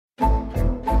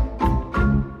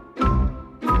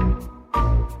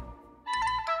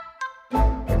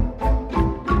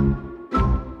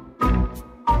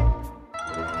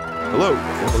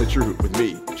True Hoop with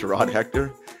me, Gerard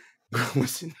Hector.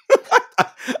 Listen,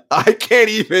 I can't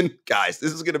even, guys,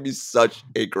 this is going to be such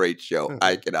a great show.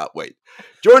 I cannot wait.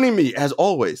 Joining me, as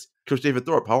always, Coach David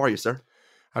Thorpe. How are you, sir?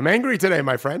 I'm angry today,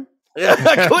 my friend. Yeah,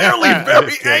 clearly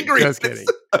very angry. Just kidding.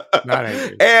 Not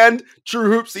angry. And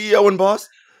True Hoop CEO and boss,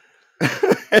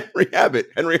 Henry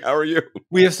Abbott. Henry, how are you?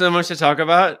 We have so much to talk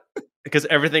about because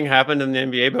everything happened in the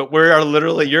NBA, but we are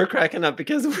literally, you're cracking up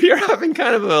because we are having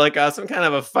kind of some kind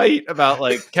of a fight about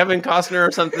like Kevin Costner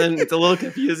or something. It's a little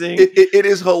confusing. It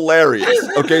is hilarious.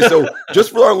 Okay, so just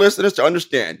for our listeners to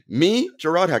understand, me,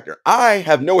 Gerard Hector, I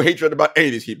have no hatred about any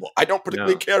of these people. I don't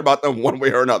particularly care about them one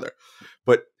way or another.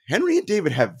 But Henry and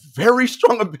David have very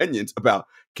strong opinions about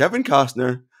Kevin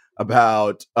Costner,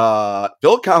 about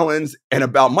Phil Collins, and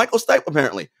about Michael Stipe,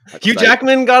 apparently. Hugh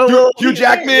Jackman got a little... Hugh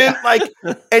Jackman,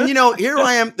 and here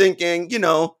I am thinking,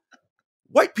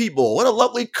 white people, what a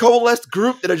lovely coalesced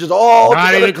group that are just all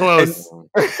not even close.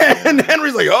 And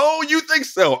Henry's like, oh, you think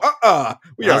so?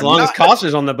 As long as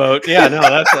Costner's on the boat. Yeah, no,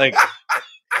 that's like...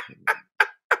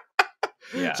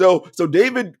 Yeah. So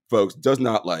David, folks, does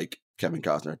not like Kevin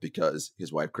Costner because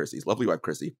his wife, Chrissy, his lovely wife,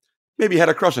 Chrissy, maybe had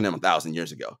a crush on him 1,000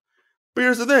 years ago. But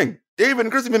here's the thing. David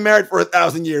and Chrissy have been married for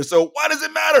 1,000 years, so why does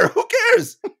it matter? Who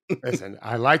cares? Listen,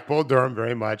 I like Bull Durham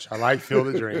very much. I like Field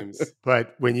of Dreams.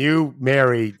 But when you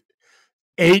marry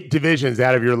 8 divisions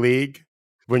out of your league,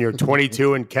 when you're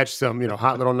 22 and catch some,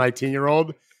 hot little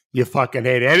 19-year-old, you fucking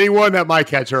hate anyone that might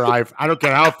catch her eye. I don't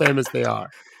care how famous they are.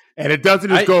 And it doesn't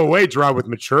just go away, Gerard, with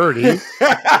maturity.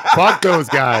 Fuck those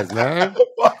guys, man.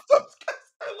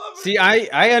 See,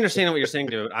 I understand what you're saying,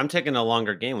 dude. I'm taking a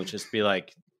longer game, which is be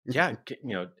like, yeah,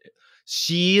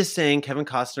 she is saying Kevin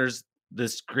Costner's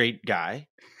this great guy.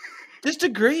 Just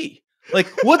agree. Like,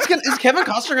 is Kevin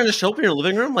Costner going to show up in your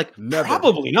living room? Like, never.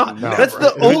 Probably not. No, that's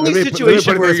the only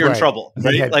situation where you're in trouble.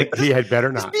 Right? He had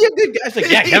better not. Just be a good guy. It's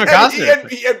like, yeah, Kevin Costner.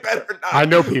 He had better not. I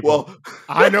know people.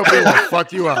 I know people that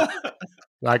fuck you up.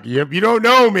 Like, you don't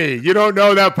know me. You don't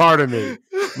know that part of me.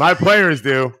 My players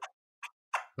do.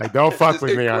 Like, don't fuck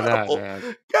with me on that, man.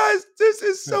 Guys, this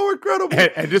is so incredible.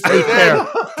 And just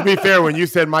to be fair, when you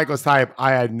said Michael Stipe,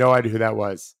 I had no idea who that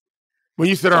was. When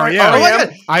you said REM,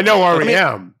 I know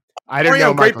REM. I didn't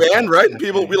know great Michael band, Stipe. right?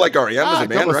 People, we like REM as a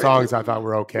band, couple right? songs I thought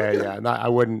were okay. Yeah, I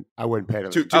wouldn't pay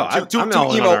them. Too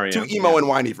emo and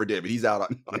whiny for David. He's out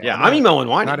on. Yeah, I'm emo and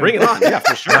whiny. Bring it on. Yeah,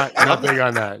 for sure. Not big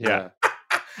on that. Yeah.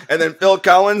 And then Phil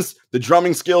Collins, the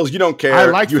drumming skills, you don't care. I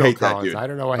like you Phil hate Collins. That dude. I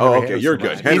don't know why. Oh, okay, you're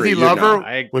good. Henry, Easy Lover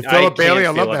with Philip Bailey.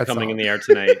 I love that coming song. in the air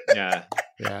tonight. Yeah,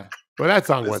 yeah. Well, that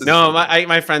song was no.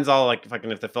 My friends all like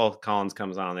fucking. If the Phil Collins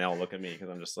comes on, they all look at me because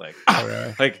I'm just like,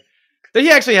 like. He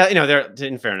actually, they're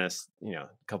in fairness, a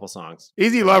couple songs.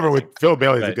 Easy Lover with Phil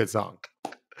Bailey is a good song.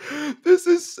 This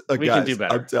is we guys, can do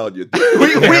better. I'm telling you.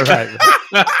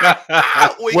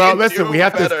 Well, listen, we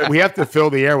have to fill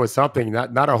the air with something.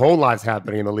 Not a whole lot's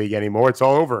happening in the league anymore. It's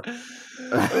all over. Oh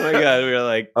my god, we are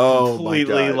like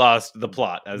completely lost the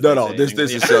plot. No, this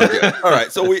is so good. All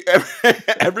right, so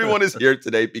everyone is here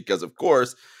today because, of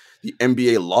course, the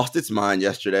NBA lost its mind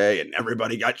yesterday, and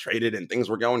everybody got traded, and things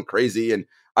were going crazy. And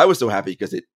I was so happy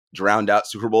because it drowned out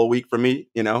Super Bowl week for me,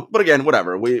 But again,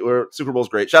 whatever. We're Super Bowl's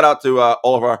great. Shout out to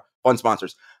all of our fun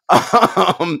sponsors.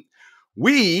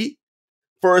 We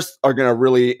first are gonna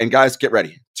really, and guys, get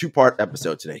ready, 2-part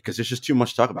episode today because there's just too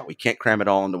much to talk about. We can't cram it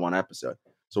all into one episode.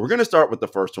 So we're gonna start with the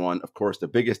first one, of course, the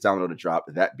biggest download to drop,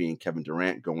 that being Kevin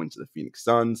Durant going to the Phoenix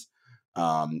Suns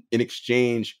in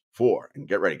exchange for, and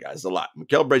get ready, guys, a lot.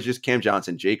 Mikal Bridges, Cam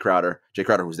Johnson, Jay Crowder,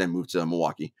 who's then moved to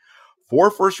Milwaukee. 4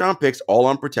 first-round picks, all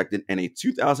unprotected, and a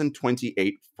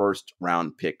 2028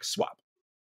 first-round pick swap.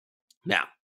 Now,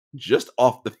 just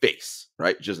off the face,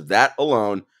 right? Just that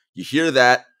alone, you hear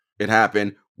that, it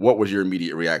happened. What was your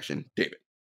immediate reaction, David?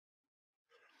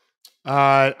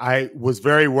 I was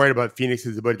very worried about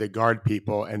Phoenix's ability to guard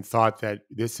people and thought that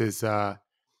this is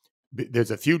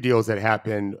there's a few deals that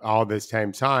happened all this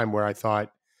same time where I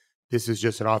thought this is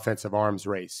just an offensive arms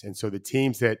race. And so the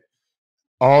teams that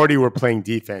already were playing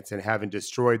defense and haven't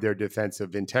destroyed their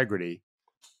defensive integrity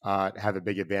have a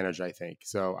big advantage, I think.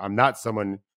 So I'm not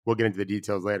someone, we'll get into the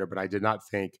details later, but I did not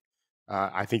think,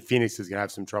 I think Phoenix is going to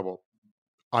have some trouble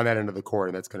on that end of the court,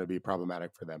 and that's going to be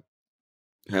problematic for them.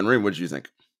 Henry, what did you think?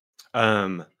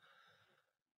 Winning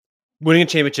a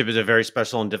championship is a very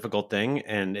special and difficult thing,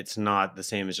 and it's not the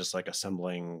same as just like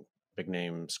assembling big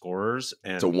name scorers.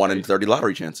 And it's a 1 in 30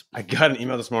 lottery chance. I got an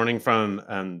email this morning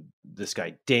from this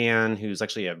guy, Dan, who's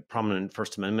actually a prominent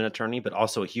First Amendment attorney, but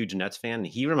also a huge Nets fan. And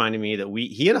he reminded me that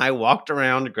he and I walked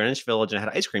around Greenwich Village and had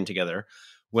ice cream together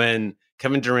when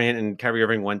Kevin Durant and Kyrie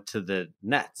Irving went to the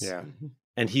Nets. Yeah.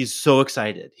 And he's so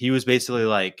excited. He was basically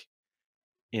like,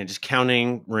 just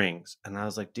counting rings. And I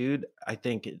was like, dude, I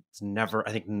think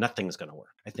nothing's going to work.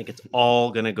 I think it's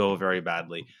all going to go very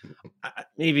badly.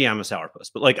 Maybe I'm a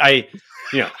sourpuss, but like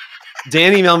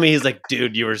Dan emailed me. He's like,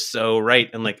 dude, you were so right.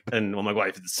 And my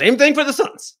wife, the same thing for the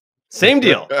Suns. Same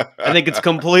deal. I think it's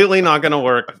completely not going to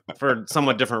work for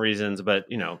somewhat different reasons, but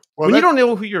when you don't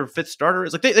know who your fifth starter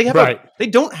is, like they have they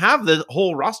don't have the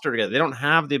whole roster together. They don't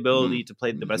have the ability to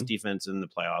play the best defense in the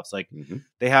playoffs. Like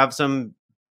they have some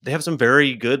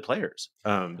very good players,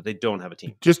 but they don't have a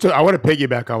team. I want to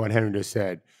piggyback on what Henry just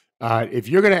said. If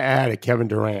you're going to add a Kevin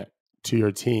Durant to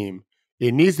your team,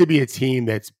 it needs to be a team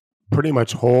that's pretty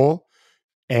much whole,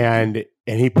 and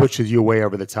he pushes you way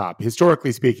over the top.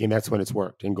 Historically speaking, that's when it's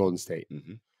worked in Golden State.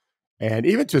 And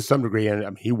even to some degree,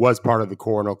 and he was part of the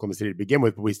core in Oklahoma City to begin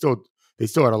with, but they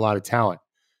still had a lot of talent.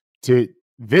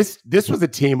 This was a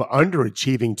team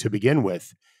underachieving to begin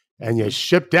with, and you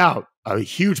shipped out a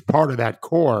huge part of that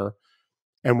core,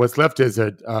 and what's left is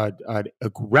a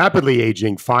rapidly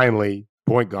aging, finally,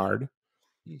 point guard,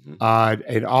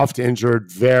 an oft injured,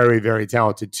 very, very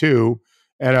talented 2,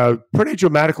 and a pretty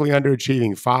dramatically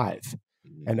underachieving 5.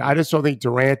 And I just don't think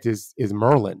Durant is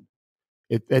Merlin.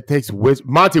 It takes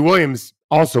Monty Williams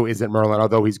also isn't Merlin,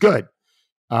 although he's good.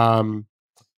 I don't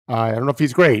know if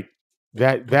he's great.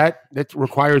 That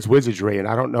requires wizardry, and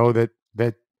I don't know that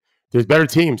there's better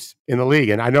teams in the league.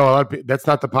 And I know a lot of, that's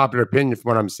not the popular opinion from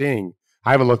what I'm seeing.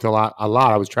 I haven't looked a lot.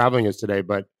 I was traveling yesterday,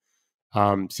 but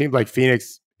seems like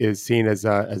Phoenix is seen as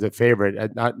a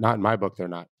favorite. Not in my book, they're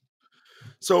not.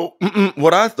 So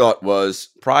what I thought was,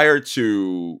 prior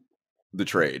to the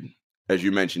trade, as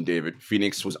you mentioned, David,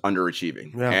 Phoenix was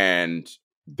underachieving, and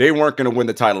they weren't going to win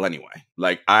the title anyway.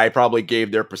 Like, I probably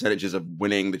gave their percentages of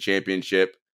winning the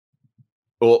championship.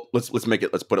 Well, let's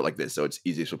put it like this, so it's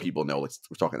easy so people know we're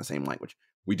talking the same language.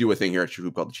 We do a thing here at True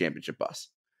Hoop called the championship bus.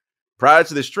 Prior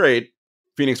to this trade,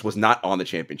 Phoenix was not on the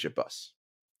championship bus,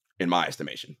 in my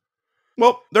estimation.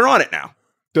 Well, they're on it now.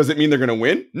 Does it mean they're going to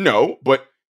win? No, but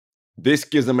this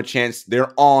gives them a chance.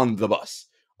 They're on the bus.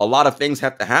 A lot of things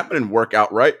have to happen and work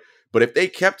out right. But if they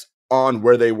kept on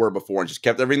where they were before and just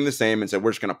kept everything the same and said,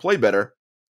 we're just going to play better,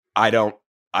 I don't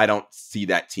see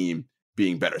that team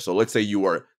being better. So let's say you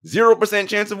were 0%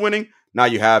 chance of winning. Now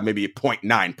you have maybe a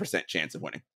 0.9% chance of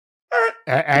winning. All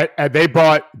right. They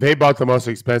bought the most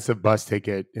expensive bus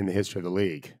ticket in the history of the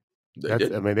league.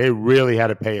 They really had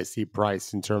to pay a steep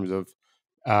price in terms of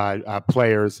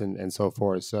players and so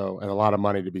forth. So, and a lot of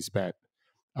money to be spent.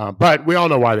 But we all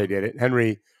know why they did it.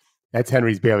 That's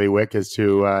Henry's bailiwick, as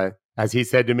he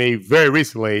said to me very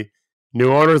recently,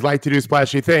 new owners like to do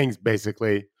splashy things,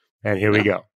 basically. And here we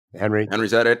go. Henry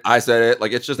said it. I said it.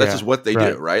 Like, that's just what they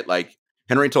do, right? Like,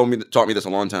 Henry taught me this a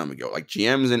long time ago. Like,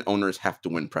 GMs and owners have to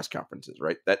win press conferences,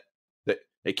 right? That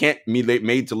they can't be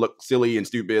made to look silly and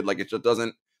stupid. Like, it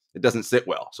doesn't sit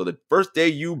well. So the first day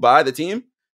you buy the team,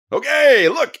 okay,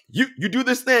 look, you do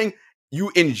this thing, you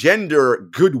engender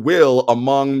goodwill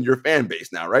among your fan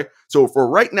base now, right? So for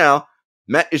right now,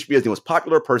 Matt Ishbia is the most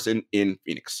popular person in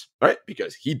Phoenix, right?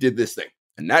 Because he did this thing,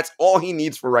 and that's all he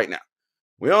needs for right now.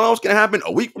 We don't know what's going to happen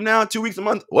a week from now, 2 weeks, a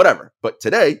month, whatever. But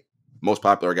today, most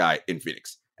popular guy in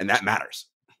Phoenix, and that matters.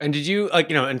 And did you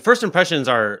and first impressions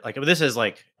are like, this is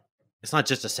like, it's not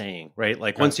just a saying, right?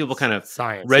 Like, once people kind of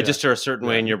register a certain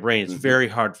way in your brain, it's very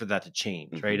hard for that to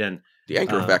change, right? And the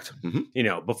anchor effect.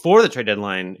 Before the trade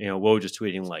deadline, Woj just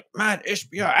tweeting like, Matt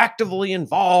Ishbia actively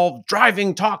involved,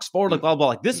 driving talks forward, like blah blah.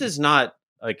 Like, this is not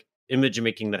like image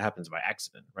making that happens by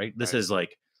accident, right? This is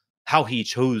like how he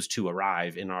chose to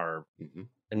arrive in our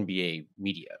NBA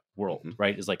media world,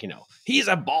 right? Is like, he's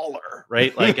a baller,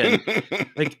 right? Like, and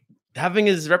like, having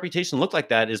his reputation look like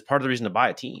that is part of the reason to buy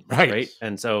a team, right?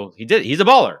 And so he did. He's a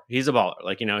baller.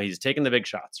 Like, he's taking the big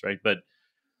shots, right? But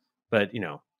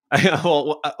at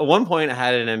one point I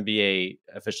had an NBA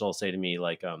official say to me,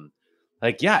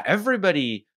 yeah,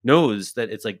 everybody knows that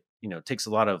it's like, it takes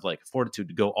a lot of like fortitude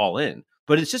to go all in,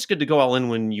 but it's just good to go all in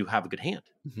when you have a good hand.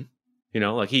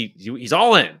 Like he's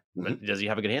all in, but does he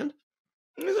have a good hand?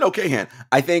 It's an okay hand.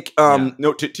 I think,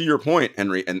 to your point,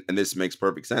 Henry, and this makes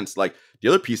perfect sense. Like, the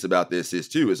other piece about this is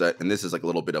that, and this is like a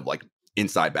little bit of like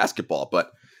inside basketball,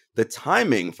 but the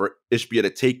timing for Ishbia to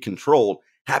take control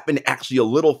happened actually a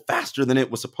little faster than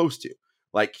it was supposed to.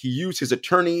 Like, he used his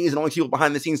attorneys and all these people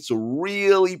behind the scenes to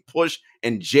really push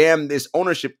and jam this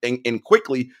ownership thing in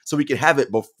quickly so we could have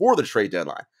it before the trade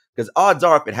deadline. Because odds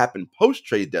are, if it happened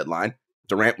post-trade deadline,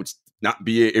 Durant would not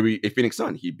be a Phoenix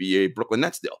Sun. He'd be a Brooklyn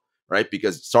Nets still. Right?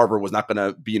 Because Sarver was not going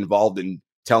to be involved in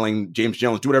telling James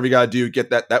Jones, do whatever you got to do, get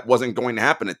that. That wasn't going to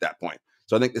happen at that point.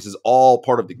 So I think this is all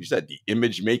part of the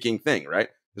image making thing, right?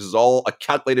 This is all a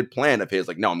calculated plan of his.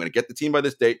 Like, no, I'm going to get the team by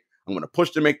this date. I'm going to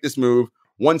push to make this move.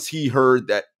 Once he heard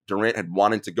that Durant had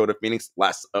wanted to go to Phoenix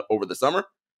over the summer,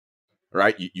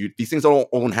 right? These things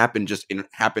don't happen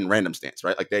happen random stance,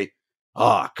 right? Like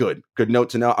good note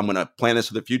to know. I'm going to plan this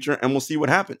for the future, and we'll see what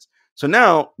happens. So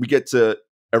now we get to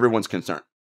everyone's concern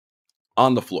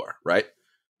on the floor, right?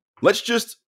 Let's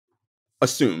just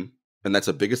assume, and that's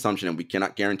a big assumption, and we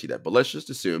cannot guarantee that, but let's just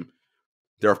assume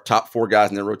there are top 4 guys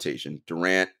in their rotation: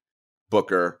 Durant,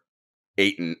 Booker,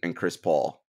 Ayton, and Chris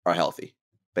Paul are healthy.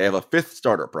 They have a 5th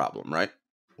starter problem, right?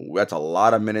 That's a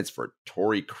lot of minutes for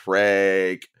Torrey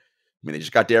Craig. I mean, they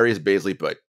just got Darius Bazley,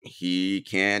 but he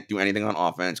can't do anything on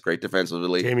offense. Great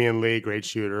defensively. Damian Lee, great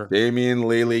shooter. Damian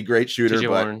Lee, great shooter.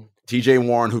 TJ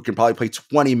Warren, who can probably play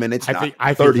 20 minutes, I think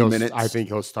 30 minutes. I think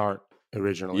he'll start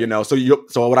originally.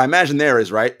 So what I imagine there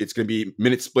is, right, it's going to be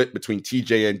minute split between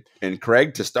TJ and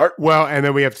Craig to start. Well, and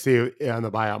then we have to see on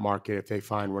the buyout market if they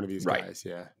find one of these guys.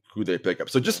 Yeah. Who they pick up.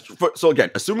 So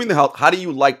again, assuming the health,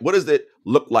 what does it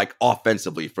look like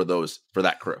offensively for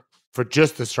that crew? For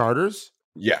just the starters?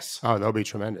 Yes. Oh, they'll be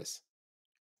tremendous.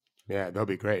 Yeah, they'll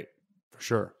be great for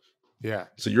sure. Yeah.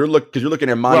 So you're looking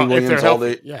at Monty Williams all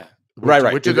day. Yeah.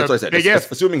 Right. Which is what I said. Big if.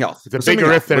 Assuming health. It's a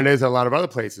bigger if than it is a lot of other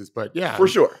places, but yeah. For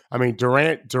sure. I mean,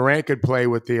 Durant could play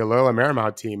with the Loyola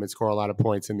Marymount team and score a lot of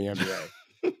points in the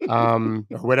NBA.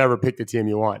 Or whatever, pick the team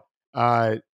you want.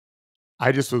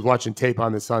 I just was watching tape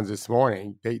on the Suns this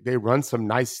morning. They run some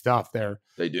nice stuff there.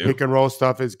 They do. Pick and roll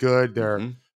stuff is good.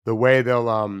 The way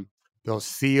they'll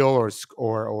seal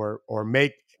or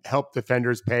help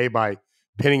defenders pay by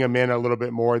pinning them in a little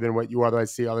bit more than what you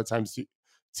otherwise see other times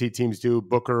see teams do.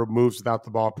 Booker moves without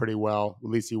the ball pretty well. At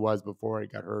least he was before he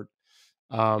got hurt.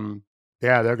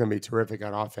 Yeah, they're going to be terrific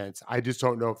on offense. I just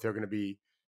don't know if they're going to be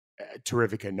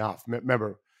terrific enough.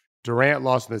 Remember, Durant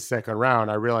lost in the second round.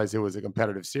 I realized it was a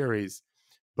competitive series,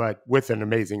 but with an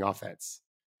amazing offense,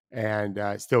 and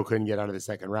still couldn't get out of the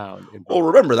second round. Well,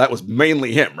 remember, that was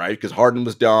mainly him, right? Because Harden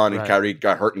was done and Kyrie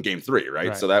got hurt in game 3,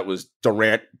 right? So that was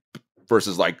Durant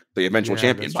versus like the eventual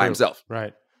champion by himself.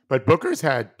 Right. But Booker's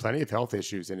had plenty of health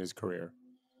issues in his career,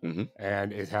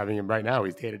 and is having him right now.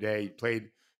 He's day-to-day.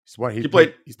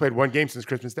 He's played one game since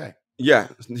Christmas Day. Yeah,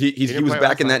 he was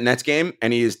back in that Nets game,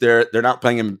 and they're not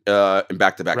playing him in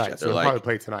back-to-back yet. So he'll probably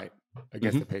play tonight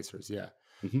against the Pacers. Yeah.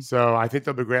 So I think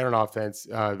they'll be great on offense.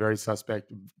 Very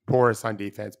suspect, porous on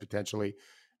defense potentially.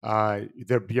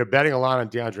 You're betting a lot on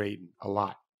DeAndre Ayton, a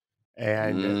lot,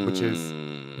 and which is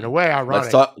in a way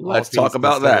ironic. Let's talk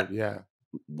about that. Yeah,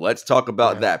 let's talk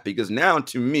about that, because now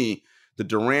to me, the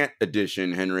Durant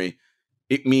edition, Henry,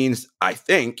 it means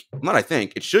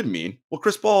it should mean, well,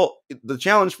 Chris Paul. The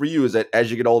challenge for you is that as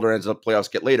you get older, and as the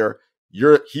playoffs get later,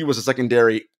 he was a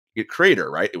secondary creator,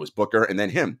 right? It was Booker and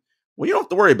then him. Well, you don't have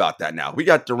to worry about that now. We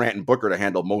got Durant and Booker to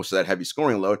handle most of that heavy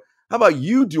scoring load. How about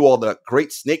you do all the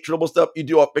great snake dribble stuff you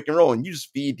do off pick and roll, and you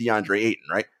just feed DeAndre Ayton,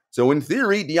 right? So in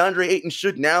theory, DeAndre Ayton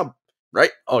should now, right?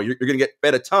 Oh, you're going to get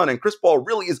fed a ton, and Chris Paul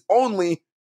really is only,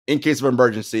 in case of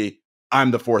emergency,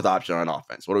 I'm the 4th option on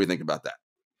offense. What do we think about that?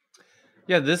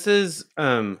 Yeah, this is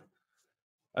a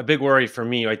big worry for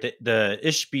me. Right, the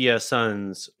Ishbia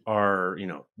Suns are,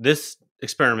 this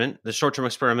experiment, the short-term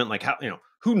experiment. Like how,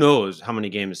 who knows how many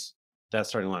games that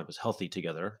starting lineup is healthy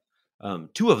together.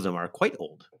 2 of them are quite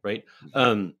old, right?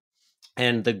 And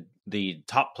the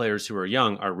top players who are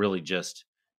young are really just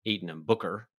Ayton and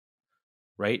Booker,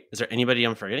 right? Is there anybody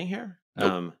I'm forgetting here?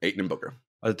 Nope. Ayton and Booker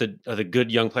are the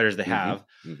good young players they have,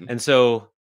 and so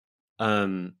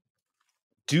does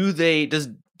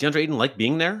DeAndre Ayton like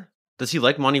being there? Does he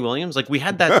like Monty Williams? Like we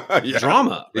had that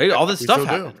drama, right? All this stuff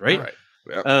happened, right?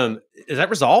 Yeah. Is that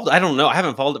resolved? I don't know. I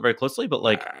haven't followed it very closely, but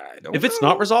like, if it's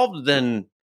not resolved, then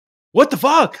what the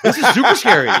fuck? This is super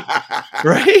scary,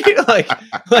 right?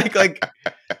 like,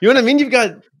 you know what I mean? You've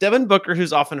got Devin Booker,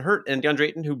 who's often hurt, and DeAndre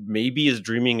Ayton, who maybe is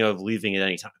dreaming of leaving at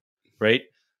any time, right?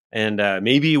 And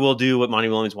maybe we'll do what Monty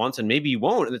Williams wants, and maybe he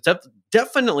won't. And it's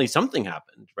definitely something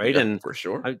happened, right? Yeah, and for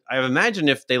sure, I imagine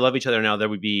if they love each other now, there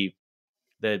would be.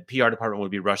 The PR department would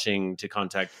be rushing to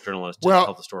contact journalists to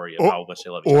tell the story of how much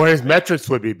they love each other. Or his metrics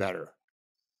would be better.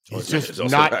 He's just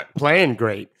not playing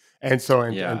great. And so,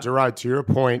 and Gerard, to your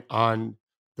point on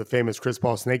the famous Chris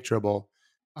Paul snake dribble,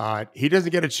 he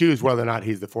doesn't get to choose whether or not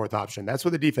he's the 4th option. That's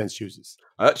what the defense chooses.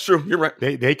 That's true. You're right.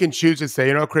 They can choose to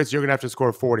say, Chris, you're going to have to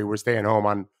score 40. We're staying home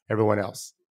on everyone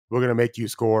else. We're going to make you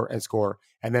score,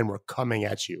 and then we're coming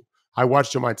at you. I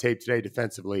watched him on tape today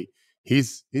defensively.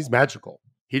 He's magical.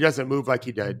 He doesn't move like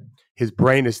he did. His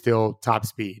brain is still top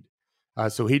speed.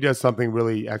 So he does something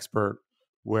really expert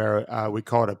where we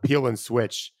call it a peel and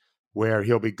switch, where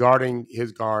he'll be guarding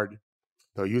his guard.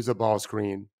 They'll use a ball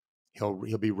screen. He'll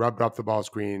be rubbed up the ball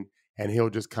screen, and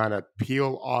he'll just kind of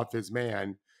peel off his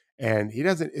man. And he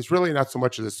doesn't, it's really not so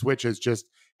much as a switch as just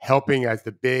helping as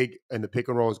the big and the pick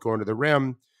and roll is going to the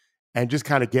rim and just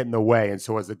kind of get in the way. And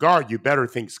so as the guard, you better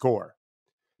think score.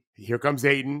 Here comes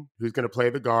Ayton, who's going to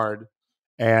play the guard.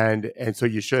 And so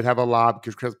you should have a lob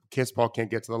because Chris Paul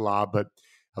can't get to the lob, but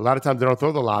a lot of times they don't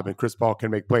throw the lob and Chris Paul can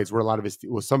make plays where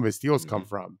some of his steals come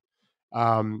from.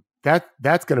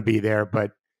 That's going to be there,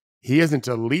 but he isn't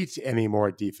elite anymore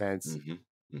at defense.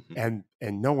 And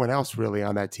no one else really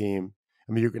on that team.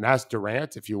 I mean, you can ask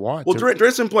Durant if you want. Well,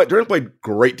 Durant played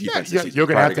great defense. Yeah, you're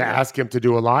going to have to ask him to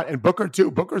do a lot. And Booker,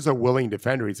 too. Booker's a willing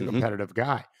defender. He's a competitive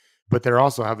guy. But they're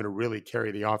also having to really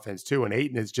carry the offense, too. And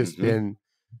Ayton has just been,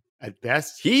 at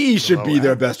best, he should be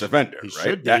their best defender, he right?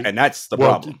 Should be. And that's the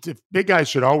problem. Big guys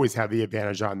should always have the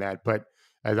advantage on that. But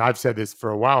as I've said this for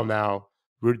a while now,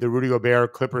 the Rudy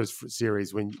Gobert Clippers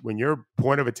series, when your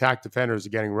point of attack defenders are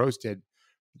getting roasted,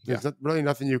 there's really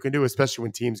nothing you can do, especially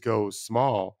when teams go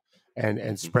small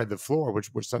and spread the floor, which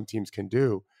some teams can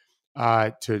do.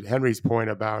 To Henry's point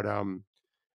about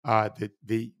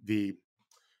the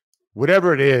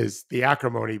whatever it is, the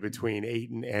acrimony between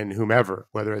Ayton and whomever,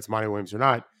 whether it's Monty Williams or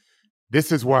not,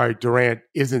 this is why Durant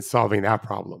isn't solving that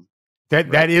problem.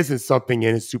 That isn't something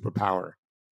in his superpower.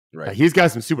 Right. He's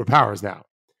got some superpowers now.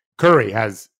 Curry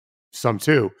has some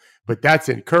too, but that's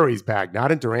in Curry's bag,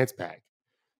 not in Durant's bag.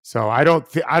 So I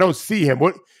don't see him.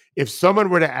 What if someone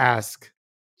were to ask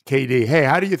KD, hey,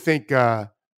 how do you think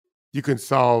you can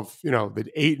solve, the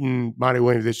Ayton Monty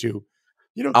Williams issue?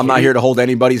 I'm not here to hold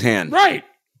anybody's hand. Right.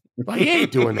 But he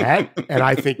ain't doing that. And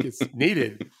I think it's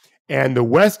needed. And the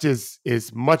West is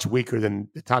much weaker than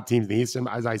the top teams in the East,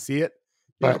 as I see it.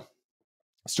 But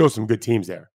still some good teams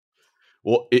there.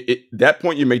 Well, that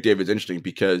point you make, David, is interesting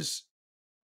because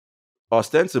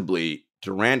ostensibly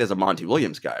Durant is a Monty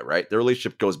Williams guy, right? Their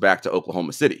relationship goes back to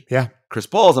Oklahoma City. Yeah. Chris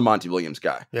Paul is a Monty Williams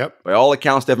guy. Yep. By all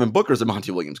accounts, Devin Booker is a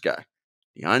Monty Williams guy.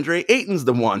 DeAndre Ayton's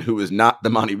the one who is not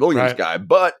the Monty Williams guy.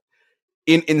 But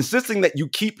in insisting that you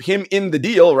keep him in the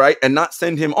deal, right, and not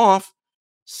send him off,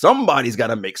 somebody's got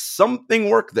to make something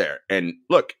work there. And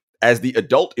look, as the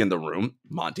adult in the room,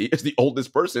 Monty is the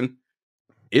oldest person.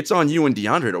 It's on you and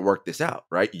DeAndre to work this out,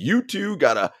 right? You two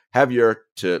got to have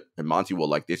and Monty will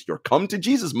like this, your come to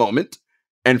Jesus moment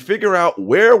and figure out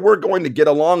where we're going to get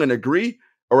along and agree.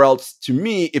 Or else, to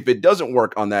me, if it doesn't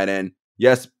work on that end,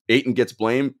 yes, Ayton gets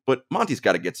blamed, but Monty's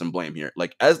got to get some blame here.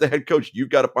 Like, as the head coach, you've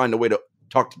got to find a way to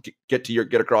get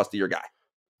across to your guy.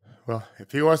 Well,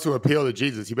 if he wants to appeal to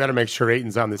Jesus, he better make sure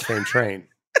Ayton's on the same train.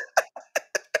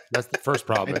 That's the first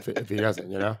problem if he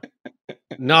doesn't,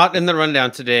 Not in the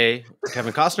rundown today,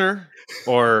 Kevin Costner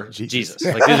or Jesus.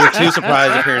 Like, these are two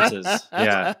surprise appearances.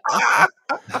 Yeah.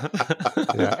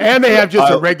 And they have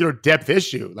just a regular depth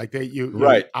issue. Like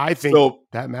I think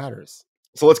that matters.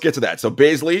 So let's get to that. So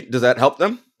Bazley, does that help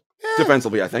them?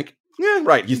 Defensively, I think. Yeah,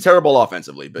 right. He's terrible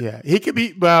offensively, but he could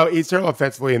be. Well, he's terrible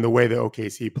offensively in the way that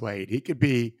OKC played. He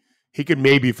could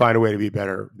maybe find a way to be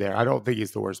better there. I don't think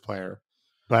he's the worst player,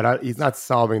 but he's not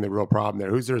solving the real problem there.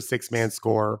 Who's their 6-man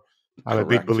scorer? I'm a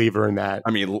big believer in that.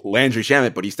 I mean, Landry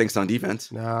Shamet, but he stinks on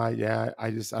defense. I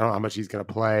don't know how much he's going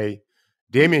to play.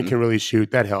 Damian can really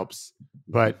shoot. That helps.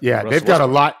 But they've got a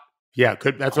lot. Yeah,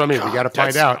 that's what I mean. We got to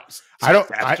find out. I don't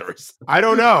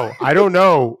know. I don't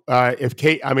know if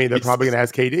Kate. I mean, they're probably going to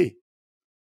ask KD.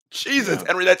 Jesus,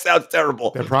 Henry, that sounds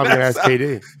terrible. They're probably going to ask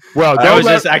KD. Well, I was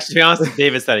just actually, to be honest,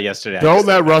 David said it yesterday. Don't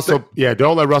let Russell. Yeah,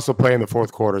 don't let Russell play in the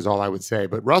fourth quarter. Is all I would say.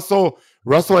 But Russell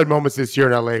had moments this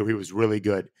year in LA where he was really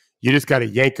good. You just got to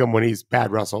yank him when he's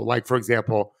bad, Russell. Like, for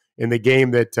example, in the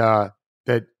game that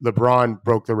LeBron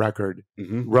broke the record,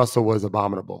 Russell was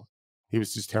abominable. He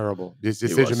was just terrible. His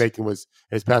decision-making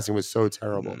his passing was so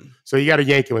terrible. So you got to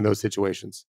yank him in those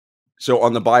situations. So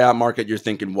on the buyout market, you're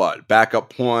thinking what?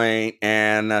 Backup point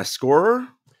and a scorer?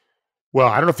 Well,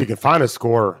 I don't know if you can find a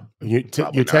scorer. You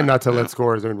tend not to let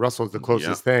scorers. I mean, Russell's the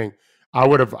closest thing. I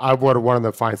would have wanted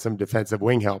to find some defensive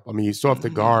wing help. I mean, you still have to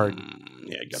guard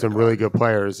some really good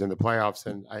players in the playoffs,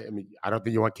 and I don't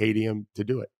think you want KD to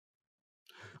do it.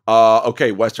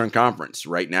 Okay, Western Conference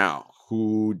right now.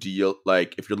 Who do you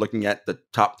like? If you're looking at the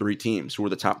top 3 teams, who are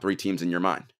the top 3 teams in your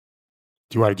mind?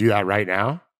 Do you want to do that right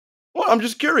now? Well, I'm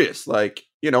just curious. Like,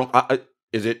 are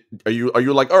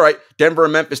you like, all right, Denver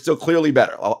and Memphis still clearly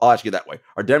better? I'll ask you that way.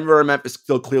 Are Denver and Memphis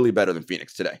still clearly better than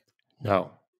Phoenix today?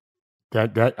 No. I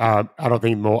don't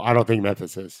think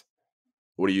Memphis is.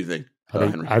 What do you think,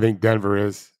 Henry? I think Denver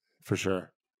is for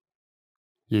sure.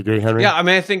 You agree, Henry? Yeah, I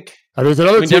mean, I think there's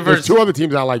another team. There's 2 other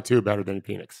teams I like too better than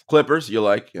Phoenix. Clippers, you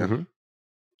like? Yeah. Mm-hmm.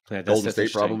 Yeah, Golden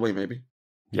State, probably, maybe.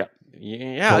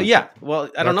 Yeah. Well,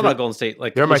 I don't know about Golden State.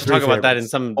 Like, they're we my should talk about that in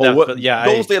some depth. But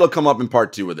Golden State will come up in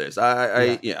part 2 of this.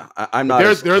 I'm not.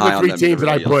 They're the 3 teams that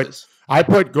I put. I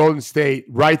put Golden State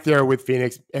right there with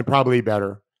Phoenix and probably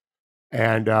better.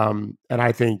 And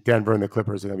I think Denver and the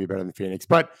Clippers are going to be better than Phoenix.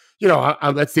 But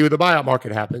let's see what the buyout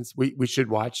market happens. We should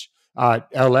watch.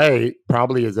 LA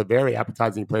probably is a very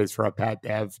appetizing place for a Pat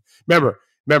Bev. Remember,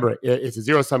 it's a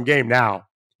 0-sum game now.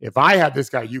 If I have this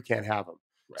guy, you can't have him.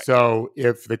 Right. So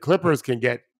if the Clippers can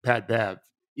get Pat Bev,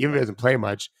 even if he doesn't play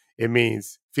much, it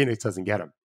means Phoenix doesn't get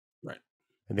him. Right.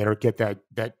 And they don't get that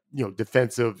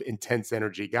defensive, intense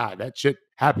energy guy. That shit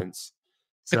happens.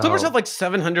 The Clippers have like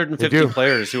 750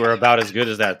 players who are about as good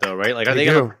as that, though, right? Like, are they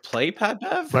going to play Pat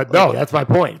Bev? But no, that's my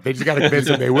point. They just got to convince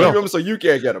them they will. So you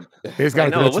can't get them. They just got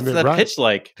to convince them. What's that pitch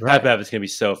like? Right. Pat Bev is going to be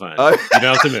so fun. You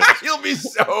don't have to move. He'll be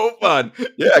so fun.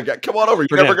 Yeah, come on over.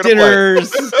 You're never going to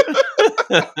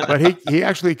play. But he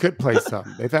actually could play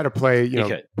some. They've had to play,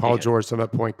 Paul George, some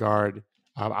at point guard.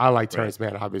 I like Terrence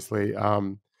Mann, obviously.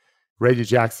 Reggie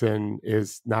Jackson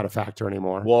is not a factor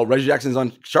anymore. Well, Reggie Jackson's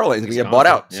on Charlotte. He's going to get bought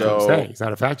out. So I'm saying he's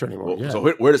not a factor anymore.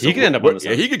 So where does he could end up on the side?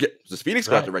 Yeah, he could get. Does Phoenix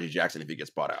go after Reggie Jackson if he gets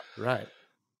bought out? Right.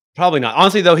 Probably not.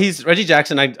 Honestly, though, Reggie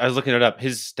Jackson. I was looking it up.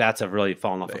 His stats have really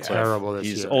fallen off a cliff. Terrible.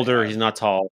 He's older. He's not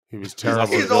tall. He was terrible.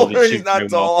 He's older. He's not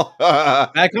tall.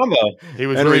 Bad combo. He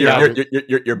was really bad.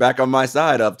 You're back on my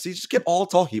side of. See, just get all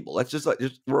tall people. Let's just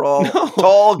we're all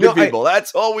tall good people.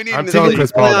 That's all we need. I'm telling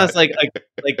Chris Paul.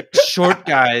 Like short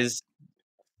guys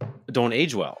don't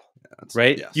age well,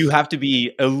 right? Yes. You have to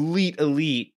be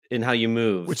elite in how you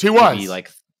move, which he was,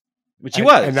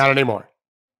 and not anymore.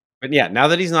 But yeah, now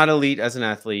that he's not elite as an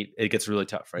athlete, it gets really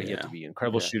tough, right? You have to be an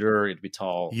incredible shooter, you have to be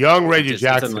tall. Young Reggie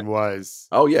Jackson was,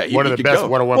 one of the best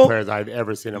one-on-one players I've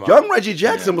ever seen him. Young Reggie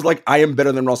Jackson was like, I am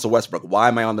better than Russell Westbrook. Why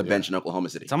am I on the bench in Oklahoma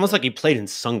City? It's almost like he played in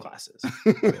sunglasses.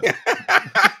 I'm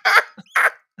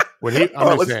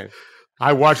just saying.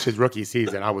 I watched his rookie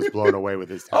season. I was blown away with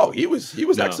his talent. Oh, he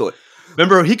was excellent.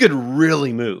 Remember, he could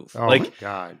really move. Oh, my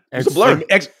God. And he's a blur.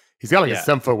 He's got like a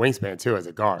 7-foot wingspan, too, as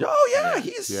a guard. Oh, yeah.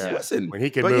 Listen. When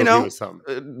he could move, he was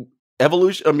something.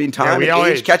 Evolution, time and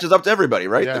age catches up to everybody,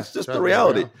 right? Yeah, that's just the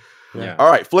reality. Yeah.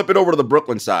 All right, flip it over to the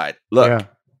Brooklyn side. Look,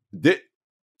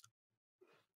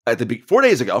 4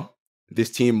 days ago,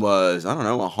 this team was,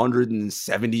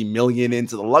 170 million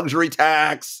into the luxury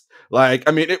tax.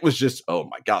 It was just, oh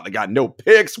my God, they got no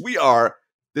picks.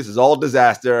 This is all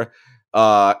disaster.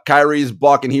 Kyrie's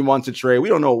balking. He wants to trade. We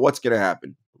don't know what's going to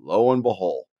happen. Lo and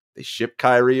behold, they ship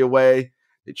Kyrie away.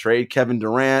 They trade Kevin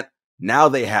Durant. Now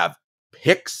they have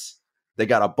picks. They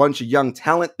got a bunch of young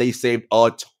talent. They saved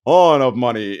a ton of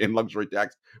money in luxury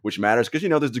tax, which matters because,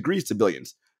 there's degrees to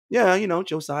billions. Yeah,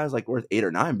 Josiah's worth 8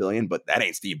 or 9 billion, but that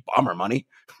ain't Steve Ballmer money,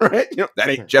 right? That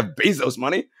ain't Jeff Bezos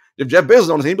money. If Jeff Bezos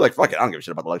on the team, be like, fuck it, I don't give a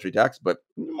shit about the luxury tax, but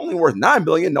I'm only worth 9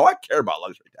 billion. No, I care about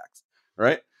luxury tax,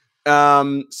 right?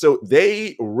 So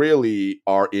they really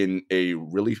are in a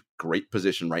really great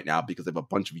position right now because they have a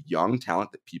bunch of young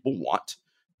talent that people want.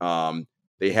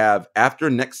 They have, after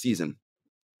next season,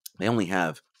 they only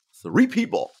have 3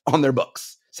 people on their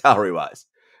books, salary-wise,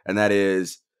 and that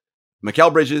is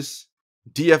Mikal Bridges,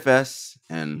 DFS,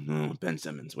 and Ben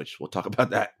Simmons, which we'll talk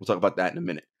about that. We'll talk about that in a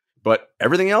minute. But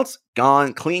everything else,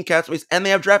 gone, clean cap space, and they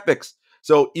have draft picks.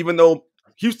 So even though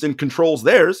Houston controls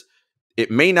theirs, it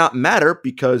may not matter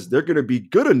because they're going to be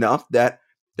good enough that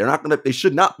they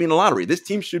should not be in the lottery. This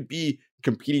team should be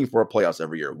competing for a playoffs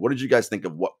every year. What did you guys think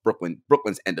of what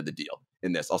Brooklyn's end of the deal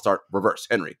in this? I'll start reverse.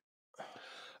 Henry.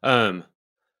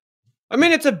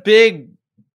 It's a big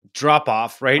drop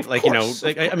off, right?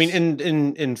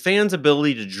 In fans'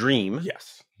 ability to dream.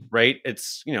 Yes. Right.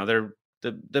 It's,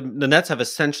 the Nets have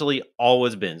essentially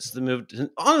always been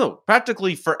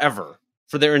practically forever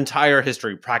for their entire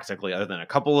history, practically, other than a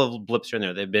couple of blips here and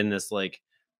there. They've been this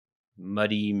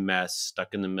muddy mess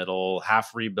stuck in the middle,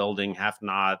 half rebuilding, half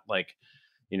not.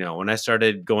 When I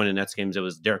started going to Nets games, it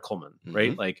was Derek Coleman,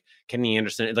 right? Kenny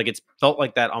Anderson. It's felt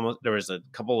like that almost. There was a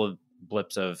couple of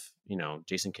blips of,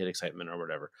 Jason Kidd excitement or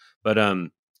whatever. But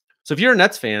so if you're a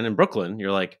Nets fan in Brooklyn,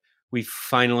 you're like, we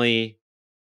finally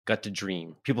got to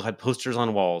dream. People had posters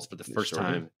on walls for the first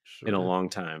time in a long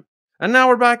time. And now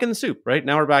we're back in the soup, right?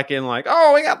 Now we're back in we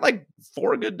got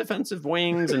 4 good defensive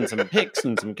wings and some picks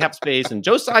and some cap space and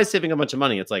Josiah's saving a bunch of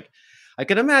money. It's I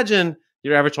can imagine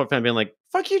your average fan being like,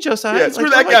 fuck you, Josiah. Yeah, screw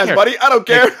that guy, buddy. I don't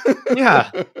care.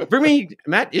 Bring me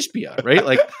Matt Ishbia,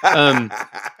 right?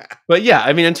 But yeah,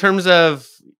 in terms of,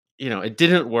 it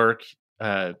didn't work.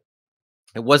 It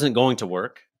wasn't going to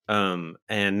work. And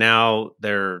now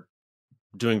they're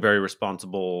doing very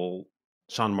responsible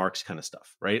Sean Marks kind of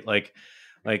stuff, right?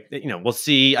 We'll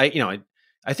see. I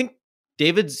think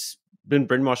David's been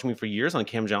brainwashing me for years on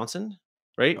Cam Johnson,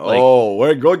 right?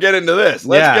 We're go get into this.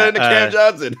 Let's get into Cam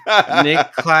Johnson.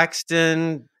 Nick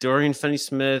Claxton, Dorian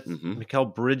Finney-Smith,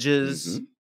 Mikal Bridges,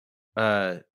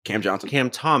 Cam Johnson,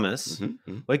 Cam Thomas.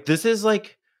 Like this is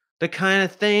like the kind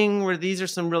of thing where these are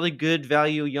some really good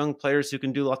value young players who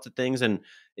can do lots of things. And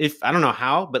if I don't know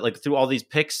how, but like through all these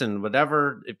picks and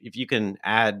whatever, if you can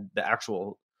add the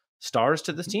actual stars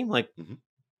to this team, like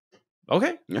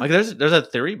okay, like there's a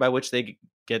theory by which they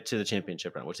get to the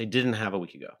championship round, which they didn't have a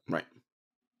week ago. Right.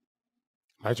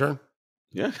 My turn.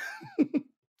 Yeah.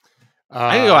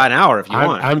 I can go an hour if you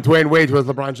want. I'm Dwayne Wade with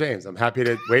LeBron James. I'm happy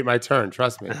to wait my turn.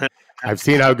 Trust me. I've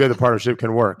seen how good the partnership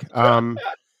can work.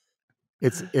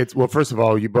 It's well. First of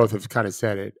all, you both have kind of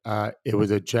said it. It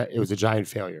was a giant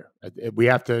failure. We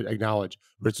have to acknowledge.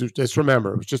 Just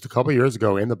remember, it was just a couple of years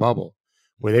ago in the bubble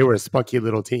where they were a spunky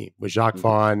little team with Jacques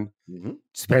Vaughn,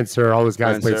 Spencer, all those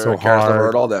guys played so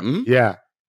hard. All them. Yeah,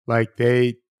 like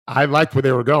I liked where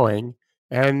they were going,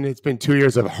 and it's been 2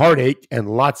 years of heartache and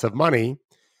lots of money,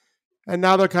 and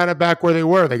now they're kind of back where they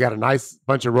were. They got a nice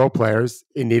bunch of role players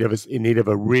in need of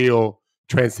a real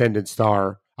transcendent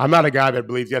star. I'm not a guy that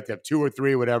believes you have to have 2 or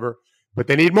 3, whatever, but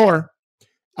they need more.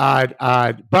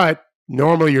 But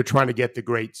normally you're trying to get the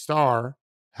great star,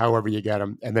 however you get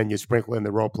them, and then you sprinkle in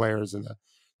the role players and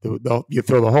you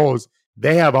fill the holes.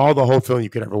 They have all the hole filling you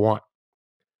could ever want.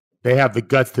 They have the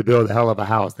guts to build a hell of a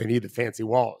house. They need the fancy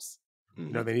walls.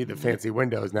 They need the fancy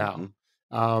windows now.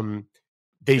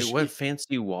 They want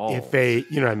fancy walls. If they,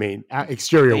 you know what I mean,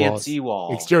 exterior fancy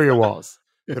walls. Exterior walls.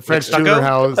 The French like Tudor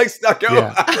house, like stucco.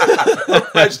 Yeah.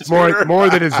 more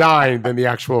the design than the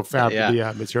actual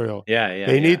fabric, material. Yeah.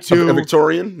 They need to a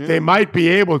Victorian. Yeah. They might be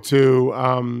able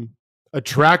to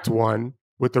attract one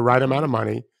with the right amount of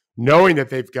money, knowing that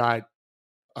they've got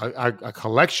a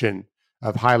collection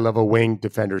of high-level wing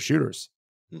defender shooters,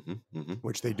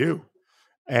 which they do,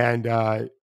 and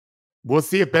we'll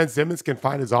see if Ben Simmons can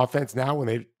find his offense now when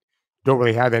they don't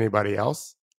really have anybody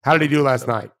else. How did he do last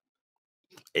night?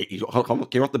 He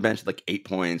came off the bench like 8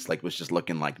 points, like was just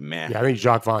looking like man. Yeah, I think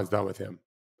Jacques Vaughn's done with him.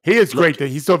 He is great.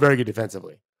 He's still very good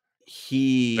defensively.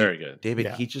 Very good. David,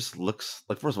 he just looks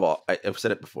like, first of all, I've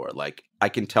said it before, like I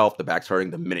can tell if the back's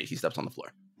hurting the minute he steps on the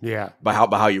floor. Yeah. By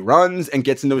how he runs and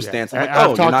gets into his stance. I'm like,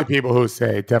 I've talked to people who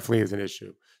say it definitely is an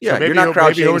issue. Yeah, so you're not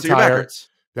crouching, so your back hurts.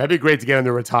 That'd be great to get him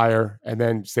to retire and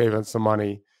then save him some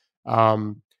money.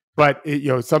 But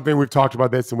something we've talked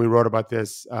about this and we wrote about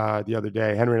this the other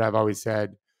day. Henry and I have always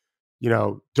said,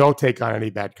 don't take on any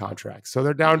bad contracts. So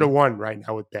they're down to 1 right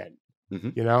now with Ben.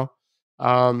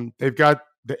 They've got.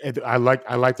 I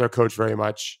like their coach very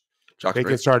much. They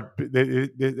can start.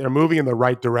 They're moving in the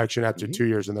right direction after 2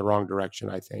 years in the wrong direction,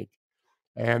 I think.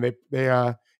 And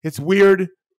it's weird.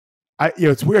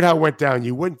 It's weird how it went down.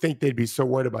 You wouldn't think they'd be so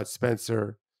worried about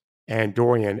Spencer and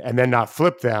Dorian, and then not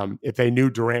flip them if they knew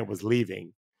Durant was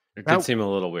leaving. It did seem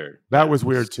a little weird. That was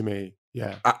weird to me.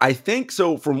 Yeah, I think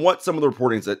so. From what some of the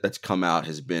reporting that's come out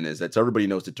is that everybody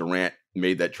knows that Durant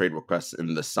made that trade request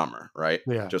in the summer, right?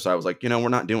 Yeah. Josiah was like, we're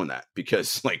not doing that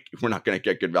because like we're not going to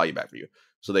get good value back for you.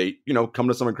 So they, come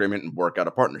to some agreement and work out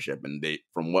a partnership. And they,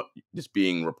 from what is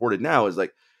being reported now, is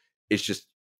like it's just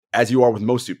as you are with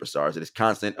most superstars, it is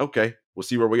constant. Okay, we'll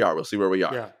see where we are.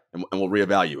 Yeah. And we'll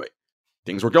reevaluate.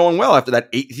 Things were going well after that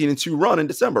 18-2 run in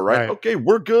December, right? Okay,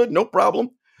 we're good, no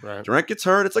problem. Right. Durant gets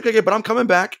hurt. It's like, okay, but I'm coming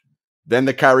back. Then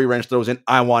the Kyrie wrench throws in,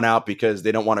 I want out because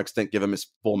they don't want to give him his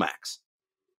full max.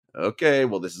 Okay,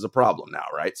 well, this is a problem now,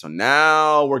 right? So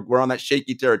now we're on that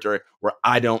shaky territory where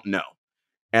I don't know.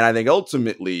 And I think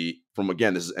ultimately,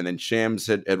 and then Shams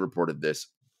had reported this,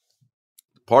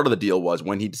 part of the deal was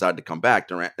when he decided to come back,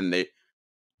 Durant, and they,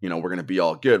 we're going to be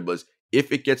all good, was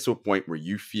if it gets to a point where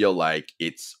you feel like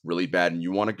it's really bad and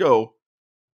you want to go,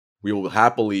 we will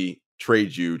happily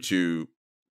trade you to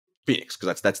Phoenix,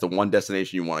 because that's the one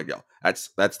destination you want to go.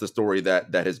 That's the story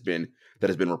that has been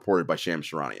reported by Shams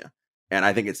Charania. And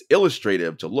I think it's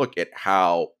illustrative to look at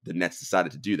how the Nets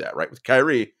decided to do that, right? With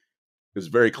Kyrie, it was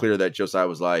very clear that Josiah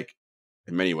was like,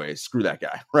 in many ways, screw that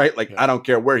guy, right? Like, I don't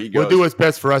care where he goes. We'll do what's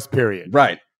best for us, period.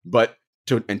 Right. But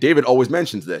and David always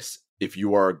mentions this. If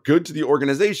you are good to the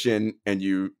organization and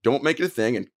you don't make it a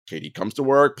thing, and KD comes to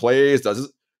work, plays, does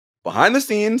it, behind the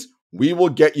scenes, we will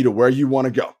get you to where you want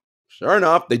to go. Sure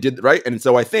enough, they did, right? And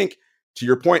so I think, to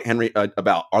your point, Henry,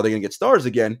 about are they going to get stars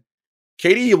again?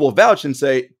 KD will vouch and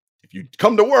say, if you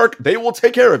come to work, they will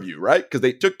take care of you, right? Because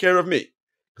they took care of me.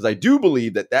 Because I do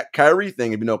believe that Kyrie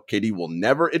thing, even though KD will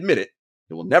never admit it,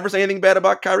 he will never say anything bad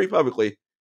about Kyrie publicly,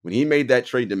 when he made that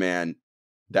trade demand,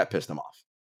 that pissed him off.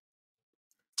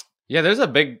 Yeah, there's a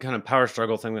big kind of power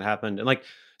struggle thing that happened. And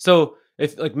so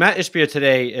if like Matt Ishbia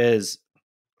today is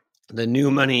the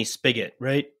new money spigot,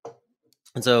 right?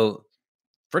 And so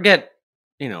forget,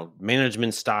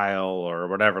 management style or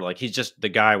whatever. Like he's just the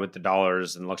guy with the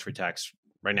dollars and luxury tax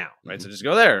right now, right? Mm-hmm. So just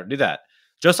go there, do that.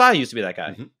 Joe Tsai used to be that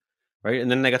guy, right? And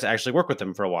then they got to actually work with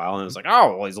him for a while, and it was like,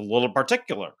 oh, well, he's a little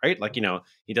particular, right? Like,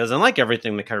 he doesn't like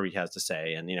everything that Kyrie has to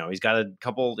say, and he's got a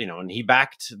couple, and he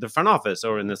backed the front office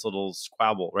over in this little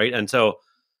squabble, right? And so,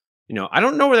 I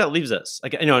don't know where that leaves us.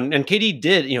 Like, and KD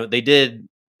did, they did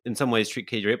in some ways treat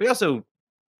KD right, but he also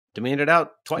demanded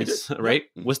out twice, right?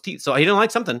 Yeah. Was so he didn't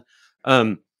like something.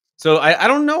 So I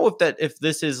don't know if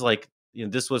this is like,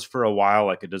 this was for a while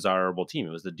like a desirable team.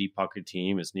 It was the deep pocket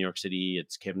team. It's New York City.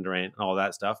 It's Kevin Durant, all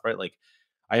that stuff, right? Like,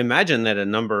 I imagine that a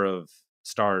number of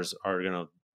stars are going to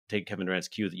take Kevin Durant's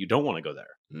cue that you don't want to go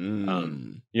there. You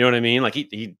know what I mean? Like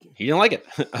he didn't like it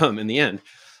in the end.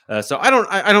 So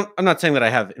I'm not saying that I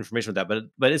have information with that,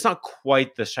 but it's not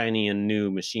quite the shiny and new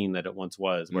machine that it once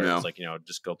was, where it's like,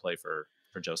 just go play for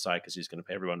Joe Tsai because he's going to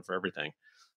pay everyone for everything.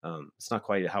 It's not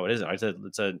quite how it is.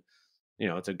 It's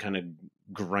a kind of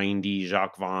grindy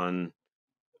Jacques Vaughn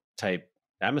type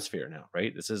atmosphere now,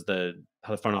 right? This is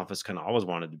how the front office kind of always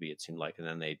wanted to be, it seemed like, and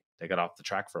then they got off the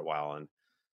track for a while.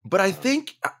 But I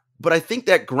think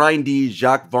that grindy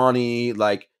Jacques Vaughn-y,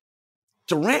 like,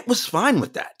 Durant was fine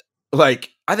with that. Like,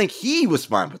 I think he was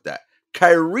fine with that.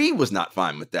 Kyrie was not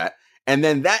fine with that. And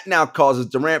then that now causes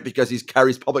Durant, because he's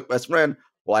Kyrie's public best friend,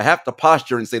 well, I have to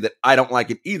posture and say that I don't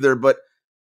like it either. But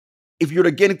if you're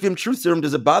to give him truth serum,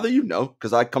 does it bother you? No,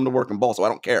 because I come to work and ball, so I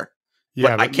don't care.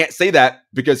 Yeah, but I can't say that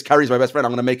because Kyrie's my best friend.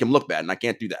 I'm going to make him look bad, and I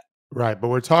can't do that. Right, but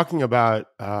we're talking about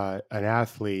an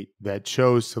athlete that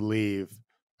chose to leave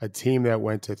a team that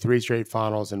went to 3 straight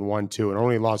finals and won 2 and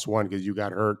only lost 1 because you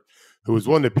got hurt, who was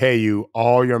willing to pay you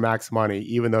all your max money,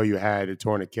 even though you had a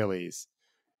torn Achilles,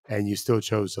 and you still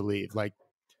chose to leave. Like,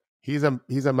 he's a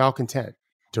malcontent,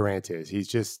 Durant is. He's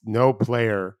just no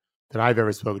player that I've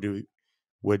ever spoken to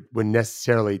would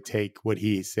necessarily take what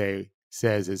he says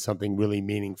as something really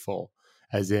meaningful,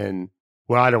 as in,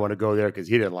 well, I don't want to go there because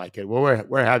he didn't like it. Well,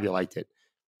 where have you liked it?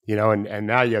 And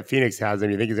now you have Phoenix has him.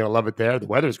 You think he's going to love it there? The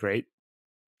weather's great.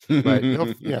 But he's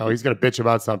going to bitch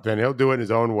about something. He'll do it in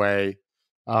his own way.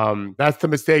 That's the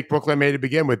mistake Brooklyn made to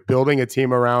begin with, building a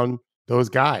team around those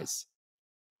guys.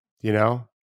 Building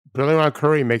around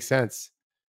Curry makes sense.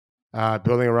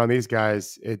 Building around these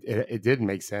guys, it didn't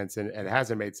make sense, and it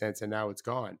hasn't made sense, and now it's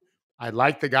gone. I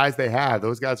like the guys they have.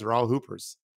 Those guys are all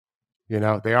hoopers. They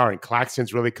are, and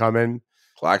Claxton's really coming.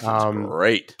 Claxton's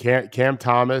great. Cam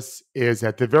Thomas is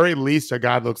at the very least a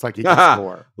guy that looks like he can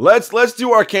score. Let's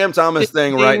do our Cam Thomas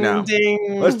thing right now.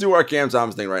 Let's do our Cam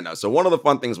Thomas thing right now. So one of the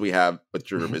fun things we have with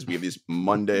True Room is we have these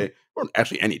Monday, or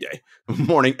actually any day,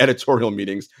 morning editorial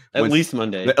meetings. At least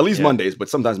Monday. At least Mondays, but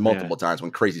sometimes multiple times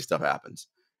when crazy stuff happens.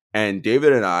 And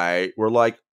David and I were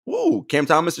like, whoa, Cam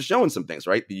Thomas is showing some things,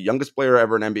 right? The youngest player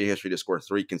ever in NBA history to score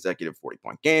 3 consecutive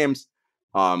 40-point games,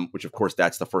 which, of course,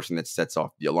 that's the first thing that sets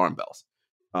off the alarm bells.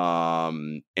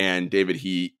 And David,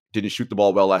 he didn't shoot the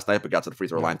ball well last night, but got to the free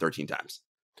throw line 13 times.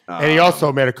 And he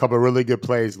also made a couple of really good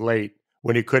plays late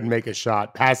when he couldn't make a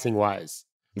shot, passing-wise,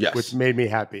 which made me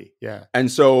happy. Yeah. And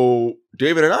so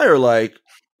David and I are like,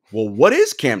 well, what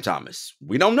is Cam Thomas?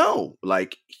 We don't know.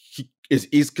 Like,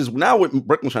 he's because now what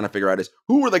Brooklyn's trying to figure out is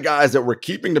who are the guys that we're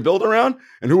keeping to build around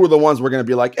and who are the ones we're going to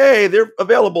be like, hey, they're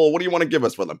available. What do you want to give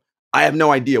us for them? I have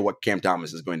no idea what Cam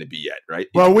Thomas is going to be yet, right?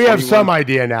 Well, we have some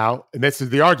idea now, and this is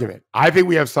the argument. I think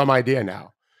we have some idea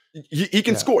now. He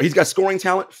can score. He's got scoring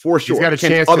talent for sure. He's got a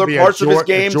chance other to be parts of his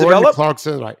game Jordan develop.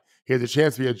 Clarkson, right? He has a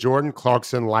chance to be a Jordan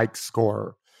Clarkson-like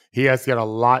scorer. He has to get a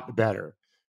lot better.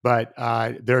 But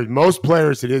there's most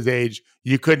players at his age,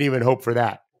 you couldn't even hope for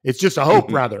that. It's just a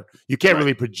hope, rather. You can't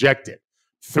really project it.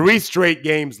 3 straight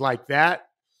games like that,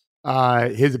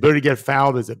 his ability to get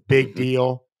fouled is a big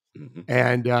deal.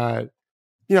 And,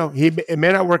 it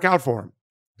may not work out for him.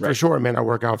 For sure, it may not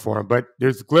work out for him. But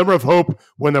there's a glimmer of hope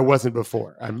when there wasn't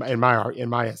before, in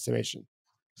my estimation.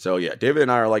 So, yeah, David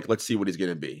and I are like, let's see what he's going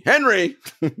to be. Henry!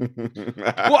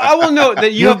 Well, I will note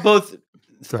that you have both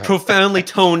profoundly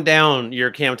toned down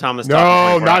your Cam Thomas.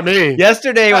 No, not me.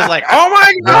 Yesterday was like, oh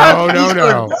my God.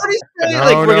 No.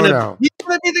 We're going to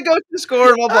be the go-to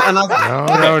scorer. Blah, blah. And I was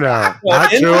like, no.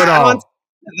 Not true at all.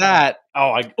 That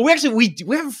we have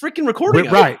a freaking recording.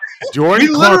 Right, Jordan.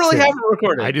 We literally have it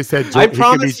recorded. I just said I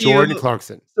promise you, Jordan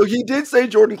Clarkson. So he did say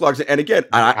Jordan Clarkson, and again,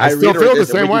 I still feel the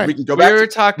same way. We can go back. We're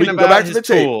talking about his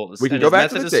tools. We can go back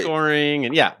to the tape. Scoring,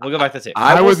 and we'll go back to the tape.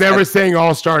 I was never saying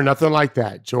all-star, nothing like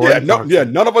that. Jordan.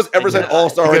 None of us ever said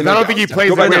all-star. Because I don't think he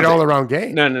plays that great all-around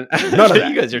game. No.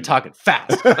 You guys are talking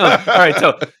fast. All right,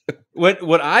 so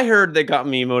What I heard that got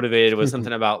me motivated was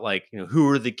something about like, who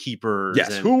are the keepers?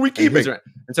 Yes, who are we keeping?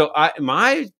 And so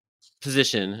my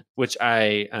position, which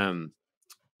I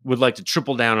would like to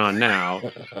triple down on now,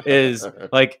 is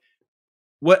like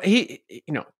what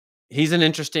he's an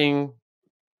interesting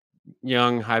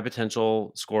young high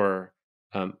potential scorer,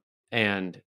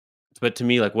 but to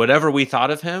me, like whatever we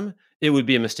thought of him, it would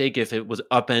be a mistake if it was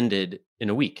upended in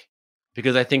a week.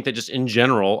 Because I think that just in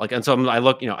general, like, and so I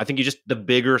look, I think you just the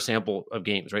bigger sample of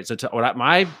games, right? So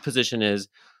my position is,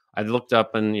 I looked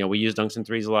up and, we use dunks and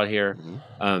threes a lot here.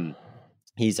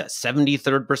 He's a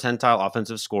 73rd percentile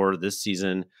offensive scorer this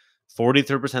season,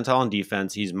 43rd percentile on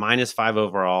defense. He's -5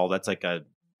 overall. That's like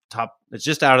it's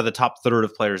just out of the top third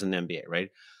of players in the NBA, right?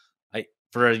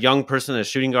 For a young person, a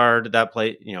shooting guard that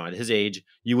play, at his age,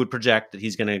 you would project that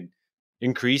he's going to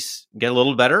get a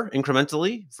little better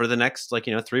incrementally for the next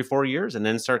 3-4 years, and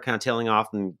then start kind of tailing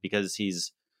off. And because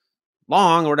he's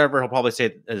long or whatever, he'll probably stay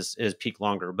at his peak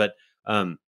longer. But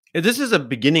this is a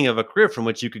beginning of a career from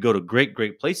which you could go to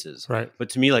great places. Right. But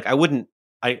to me, like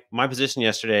my position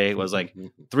yesterday was like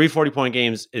 3 40-point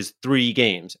games is 3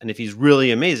 games. And if he's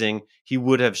really amazing, he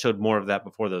would have showed more of that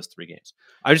before those 3 games.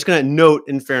 I'm just going to note,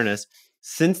 in fairness,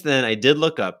 since then I did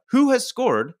look up who has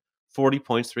scored 40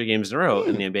 points 3 games in a row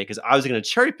in the NBA, because I was going to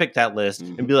cherry pick that list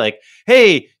and be like,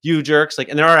 hey, you jerks.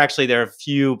 And there are a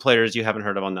few players you haven't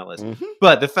heard of on that list.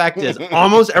 But the fact is,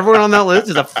 almost everyone on that list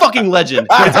is a fucking legend.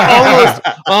 It's almost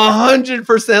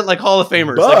 100% like Hall of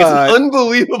Famers. Like, it's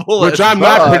unbelievable. Which I'm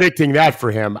not predicting that for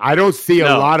him. I don't see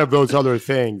a lot of those other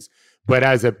things. But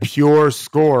as a pure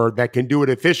scorer that can do it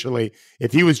efficiently,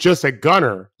 if he was just a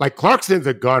gunner, like Clarkson's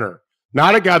a gunner,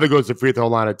 not a guy that goes to free throw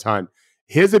line a ton.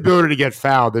 His ability to get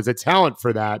fouled, there's a talent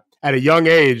for that at a young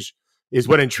age, is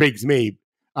what intrigues me.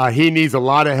 He needs a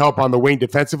lot of help on the wing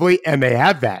defensively, and they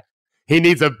have that. He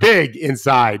needs a big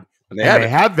inside, and they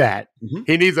have that.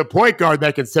 He needs a point guard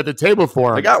that can set the table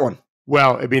for him. I got one.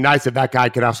 Well, it'd be nice if that guy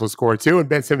could also score too, and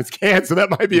Ben Simmons can't, so that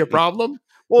might be a problem.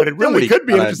 But it really could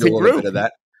be an interesting group. Of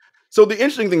that. So the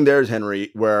interesting thing there is,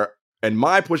 Henry, and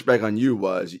my pushback on you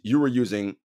was you were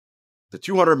using the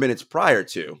 200 minutes prior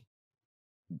to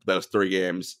those 3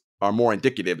 games are more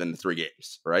indicative than the 3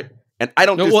 games, right? And I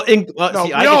don't. We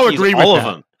all agree with all of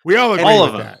them. We all agree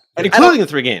with that, including the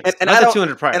 3 games, and not the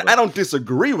 200 prior. And I don't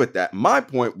disagree with that. My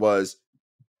point was,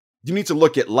 you need to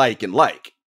look at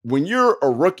like. When you're a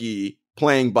rookie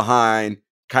playing behind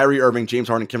Kyrie Irving, James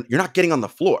Harden, you're not getting on the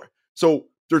floor. So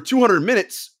there are 200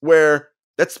 minutes where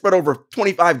that's spread over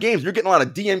 25 games. You're getting a lot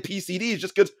of DNP CDs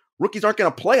just because rookies aren't going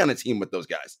to play on a team with those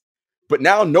guys. But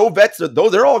now no vets,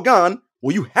 they're all gone.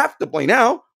 Well, you have to play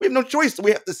now. We have no choice. So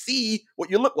we have to see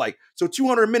what you look like. So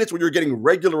 200 minutes where you're getting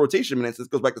regular rotation minutes, this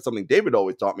goes back to something David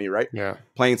always taught me, right? Yeah.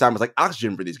 Playing time was like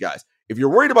oxygen for these guys. If you're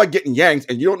worried about getting yanked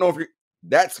and you don't know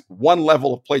that's one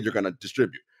level of play you're going to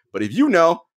distribute. But if you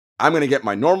know, I'm going to get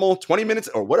my normal 20 minutes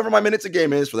or whatever my minutes a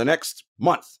game is for the next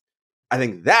month, I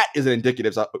think that is an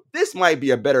indicative. So this might be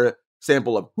a better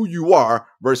sample of who you are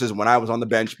versus when I was on the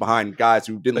bench behind guys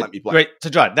who didn't let me play. Right.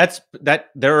 So John,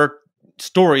 there are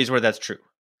stories where that's true,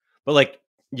 but like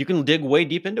you can dig way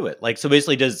deep into it. Like, so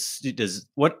basically does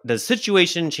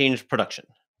situation change production,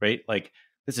 right? Like,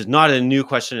 this is not a new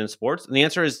question in sports. And the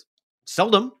answer is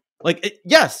seldom. Like,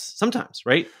 yes, sometimes,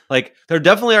 right? Like, there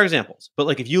definitely are examples. But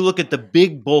like, if you look at the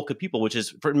big bulk of people, which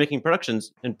is for making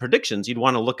productions and predictions, you'd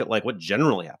want to look at like what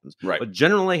generally happens. Right. What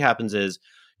generally happens is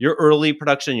your early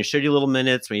production, your shitty little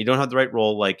minutes when you don't have the right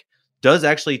role, like, does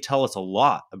actually tell us a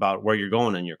lot about where you're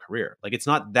going in your career. Like, it's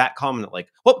not that common that like,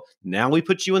 well, now we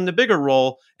put you in the bigger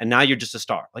role and now you're just a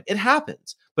star. Like, it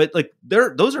happens. But like,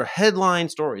 those are headline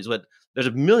stories. But there's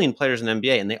a million players in the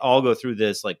NBA and they all go through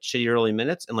this like shitty early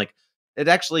minutes. And like, it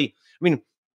actually, I mean,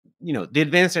 the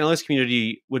advanced analytics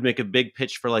community would make a big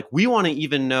pitch for like, we want to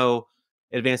even know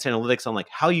advanced analytics on like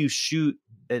how you shoot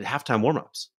at halftime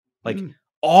warmups. Like,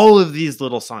 all of these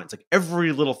little signs, like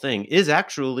every little thing is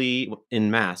actually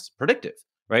in mass predictive,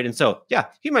 right? And so, yeah,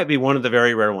 he might be one of the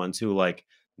very rare ones who like,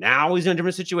 now he's in a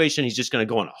different situation. He's just going to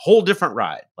go on a whole different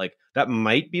ride. Like, that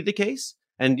might be the case.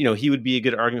 And, he would be a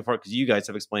good argument for it because you guys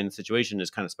have explained the situation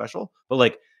is kind of special. But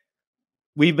like,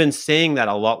 we've been saying that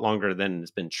a lot longer than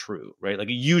it's been true, right? Like,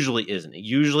 it usually isn't. It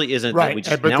usually isn't. Right. That we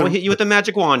just, we hit you with the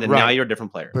magic wand and now you're a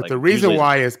different player. But like, the reason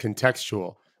why is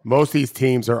contextual. Most of these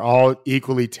teams are all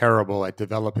equally terrible at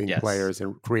developing players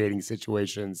and creating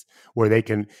situations where they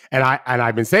can. And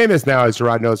I've been saying this now, as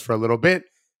Gerard knows, for a little bit.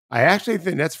 I actually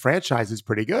think Nets franchise is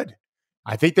pretty good.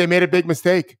 I think they made a big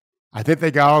mistake. I think they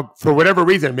got, for whatever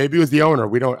reason, maybe it was the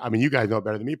owner. You guys know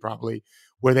better than me probably,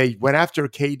 where they went after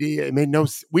KD. It made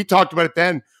we talked about it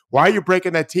then. Why are you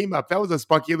breaking that team up? That was a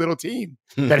spunky little team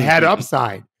that had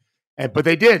upside. But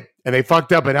they did, and they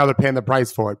fucked up, and now they're paying the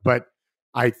price for it. But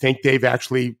I think they've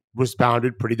actually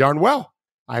responded pretty darn well.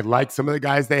 I like some of the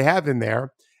guys they have in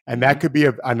there, and that could be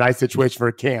a nice situation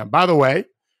for Cam. By the way,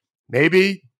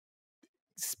 maybe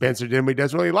Spencer Dinwiddie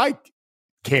doesn't really like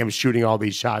Cam shooting all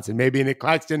these shots, and maybe Nick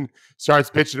Claxton starts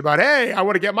pitching about, hey, I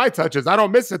want to get my touches. I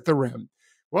don't miss at the rim.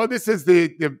 Well, this is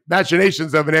the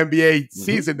machinations of an NBA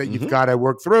season that you've got to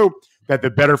work through that the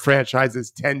better franchises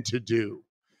tend to do.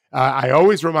 I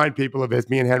always remind people of this.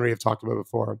 Me and Henry have talked about it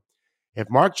before. If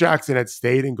Mark Jackson had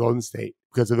stayed in Golden State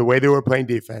because of the way they were playing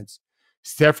defense,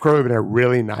 Steph Curry would have been a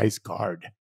really nice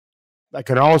guard, like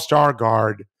an all-star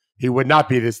guard. He would not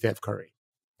be this Steph Curry.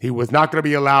 He was not going to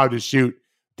be allowed to shoot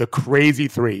the crazy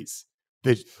threes.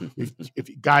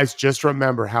 If guys just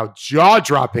remember how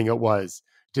jaw-dropping it was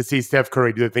to see Steph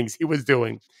Curry do the things he was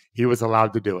doing, he was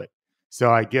allowed to do it.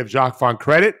 So I give Jacques Vaughn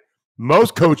credit.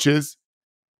 Most coaches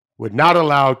would not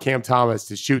allow Cam Thomas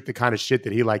to shoot the kind of shit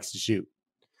that he likes to shoot.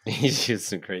 He shoots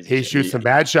some crazy He shoots some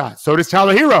bad shots. So does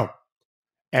Tyler Hero.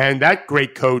 And that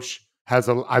great coach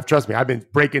trust me, I've been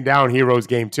breaking down Hero's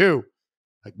game too.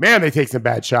 Like, man, they take some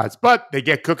bad shots, but they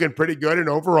get cooking pretty good. And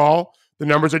overall, the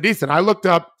numbers are decent. I looked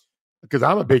up, because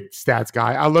I'm a big stats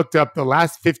guy, I looked up the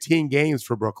last 15 games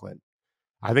for Brooklyn.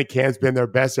 I think Cam's been their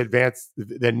best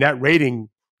the net rating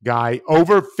guy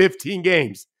over 15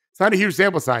 games. It's not a huge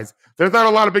sample size. There's not a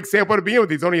lot of big sample to begin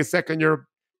with. He's only a second-year,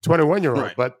 21-year-old.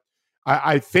 Right. But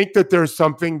I think that there's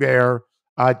something there.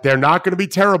 They're not going to be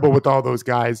terrible with all those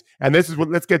guys. And this is what,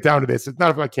 let's get down to this. It's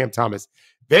not about Cam Thomas.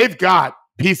 They've got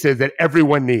pieces that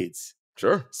everyone needs.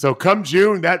 Sure. So come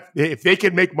June, that if they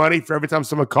can make money for every time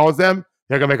someone calls them,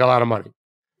 they're going to make a lot of money.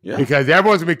 Yeah. Because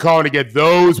everyone's going to be calling to get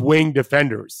those wing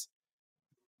defenders.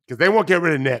 Because they won't get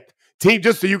rid of Nick.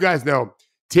 Just so you guys know,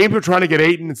 teams were trying to get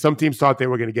Ayton, and some teams thought they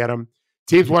were going to get him.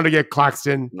 Teams wanted to get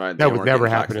Claxton. Right, that was never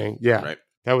happening. Yeah. Right.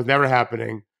 That was never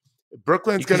happening.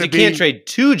 Brooklyn's going to be... You can't trade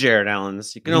 2 Jared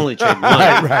Allens. You can only trade 1.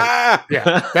 Right.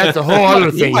 Yeah, that's a whole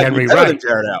other thing, Henry. Right.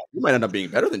 Jared Allen. You might end up being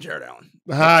better than Jared Allen.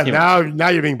 Now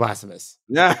you're being blasphemous.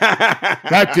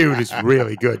 That dude is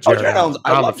really good, Jared Allen.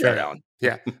 I love Jared Allen.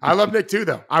 Yeah, I love Nick too,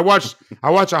 though. I watched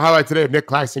a highlight today of Nick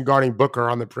Claxton guarding Booker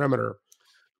on the perimeter,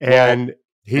 and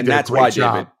he did a great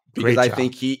job. David, because I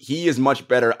think he is much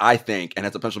better, I think, and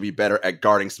has the potential to be better at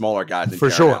guarding smaller guys than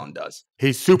Jared Allen does.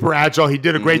 He's super agile. He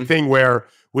did a great thing where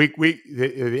the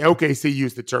OKC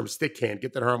used the term stick hand,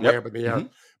 get that arm way up in the air.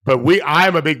 But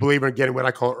I'm a big believer in getting what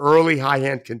I call early high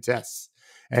hand contests.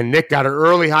 And Nick got an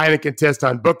early high hand contest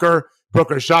on Booker.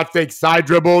 Booker shot fake, side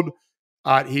dribbled.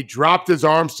 He dropped his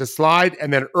arms to slide,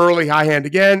 and then early high hand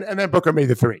again, and then Booker made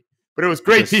the 3. But it was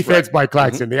great defense by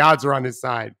Claxton. The odds are on his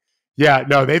side. Yeah,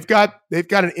 no, they've got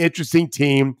an interesting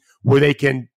team where they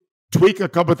can tweak a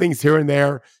couple of things here and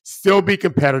there, still be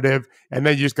competitive, and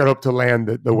then you just got to hope to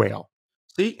land the whale.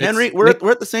 See, Henry, we're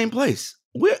at the same place.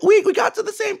 We got to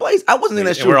the same place. I wasn't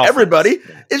going to shoot everybody.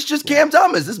 It's just Cam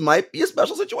Thomas. This might be a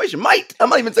special situation. I'm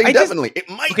not even saying definitely. It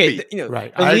might be.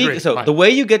 Right. The league, so the way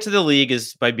you get to the league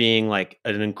is by being like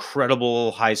an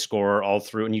incredible high scorer all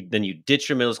through, and then you ditch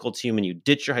your middle school team, and you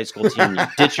ditch your high school team, and you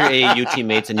ditch your AAU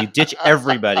teammates, and you ditch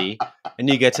everybody, and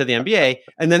you get to the NBA,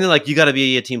 and then they're like, you got to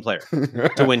be a team player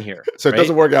to win here. So it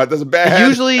doesn't work out. It doesn't bad.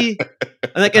 Usually,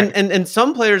 and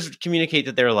some players communicate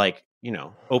that they're like,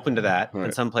 open to that. Right.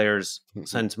 And some players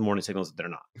send some warning signals that they're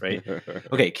not, right?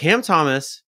 Okay, Cam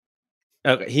Thomas,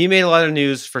 he made a lot of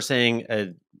news for saying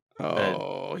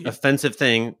offensive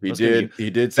thing. He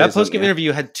did say that post-game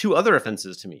interview had 2 other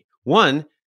offenses to me. One,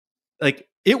 like,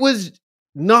 it was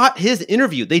not his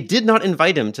interview. They did not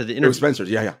invite him to the interview. It was Spencer's,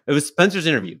 yeah. It was Spencer's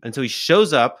interview. And so he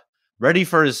shows up ready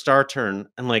for his star turn,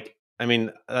 and like, I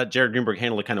mean, Jared Greenberg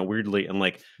handled it kind of weirdly and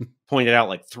like pointed out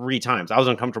like 3 times. I was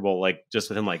uncomfortable, like, just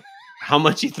with him, like, how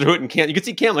much he threw it, and Cam, you could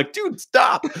see Cam like, dude,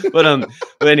 stop. But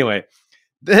anyway,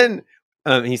 then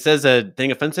he says a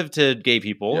thing offensive to gay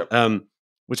people,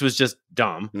 which was just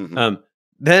dumb.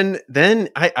 Then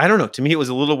I don't know. To me, it was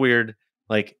a little weird.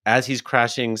 Like, as he's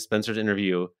crashing Spencer's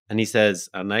interview, and he says,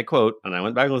 and I quote, and I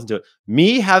went back and listened to it: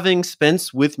 "Me having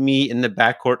Spence with me in the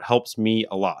backcourt helps me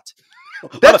a lot."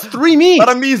 That's 3 me's. A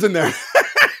lot of me's in there.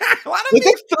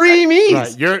 That's 3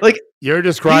 me's. Right. You're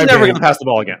describing. He's never going to pass the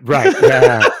ball again. Right.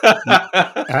 Yeah.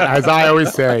 As I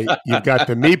always say, you've got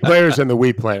the me players and the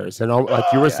we players. And like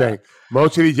you were saying,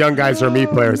 most of these young guys are me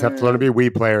players, have to learn to be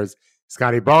we players.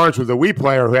 Scotty Barnes was a we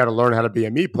player who had to learn how to be a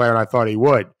me player, and I thought he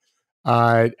would.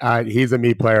 He's a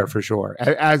me player for sure,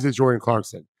 as is Jordan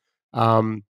Clarkson.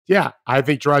 I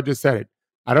think Gerard just said it.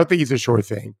 I don't think he's a sure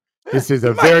thing. This is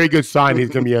a very good sign. He's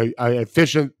going to be an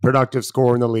efficient, productive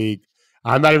scorer in the league.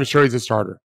 I'm not even sure he's a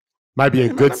starter. Might be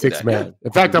a good 6 man.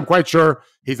 In fact, I'm quite sure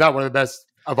he's not one of the best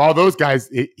of all those guys,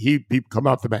 he come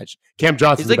off the bench. Cam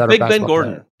Johnson's He's like a better Big Ben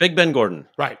Gordon. player. Big Ben Gordon.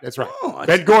 Right, that's right. Oh,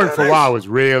 Ben Gordon for a while was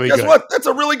really Guess good. what? That's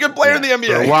a really good player in the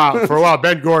NBA. For a while,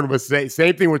 Ben Gordon was same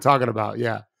thing we're talking about.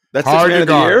 Yeah, that's hard to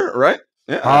guard. Year, right?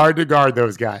 Yeah. Hard to guard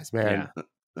those guys, man.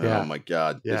 Yeah. Oh my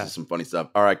God, this is some funny stuff.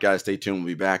 All right, guys, stay tuned. We'll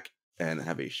be back and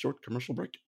have a short commercial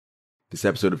break. This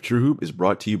episode of True Hoop is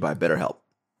brought to you by BetterHelp.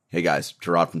 Hey guys,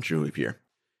 Gerard from True Hoop here.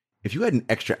 If you had an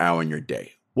extra hour in your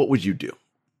day, what would you do?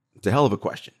 It's a hell of a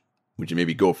question. Would you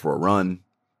maybe go for a run,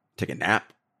 take a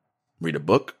nap, read a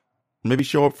book, or maybe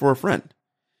show up for a friend?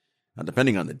 Now,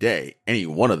 depending on the day, any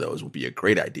one of those would be a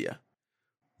great idea.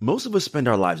 Most of us spend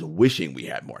our lives wishing we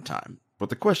had more time, but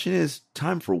the question is,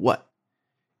 time for what?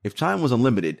 If time was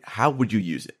unlimited, how would you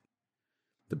use it?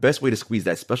 The best way to squeeze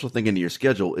that special thing into your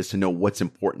schedule is to know what's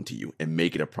important to you and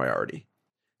make it a priority.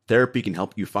 Therapy can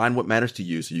help you find what matters to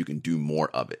you so you can do more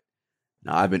of it.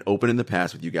 Now, I've been open in the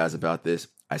past with you guys about this.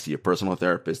 I see a personal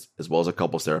therapist as well as a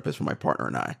couples therapist for my partner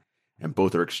and I, and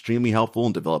both are extremely helpful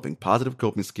in developing positive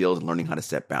coping skills and learning how to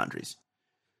set boundaries.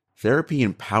 Therapy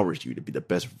empowers you to be the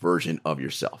best version of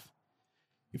yourself.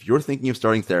 If you're thinking of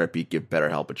starting therapy, give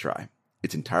BetterHelp a try.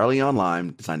 It's entirely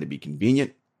online, designed to be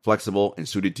convenient, flexible, and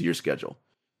suited to your schedule.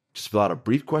 Just fill out a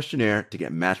brief questionnaire to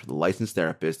get matched with a licensed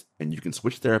therapist, and you can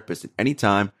switch therapists at any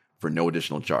time for no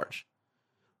additional charge.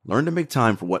 Learn to make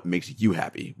time for what makes you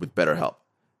happy with BetterHelp.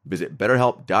 Visit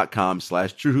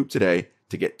BetterHelp.com/TrueHoop today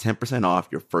to get 10% off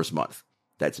your first month.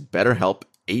 That's BetterHelp,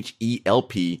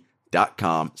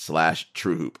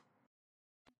 HELP.com/TrueHoop.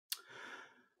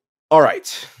 All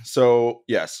right. So,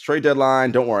 yes, trade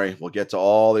deadline. Don't worry. We'll get to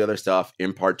all the other stuff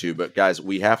in part 2. But, guys,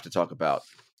 we have to talk about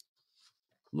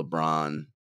LeBron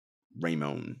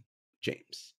Raymond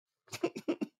James.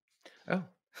 Oh.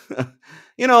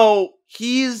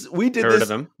 We did Heard this.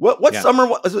 Of him. What summer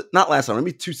was it? Not last summer,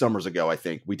 maybe 2 summers ago, I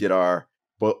think. We did all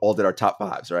did our top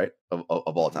 5s, right? Of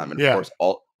all time. And of course,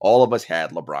 all of us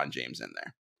had LeBron James in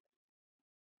there.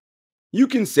 You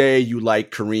can say you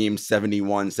like Kareem's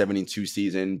 71-72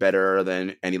 season better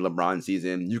than any LeBron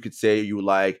season. You could say you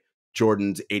like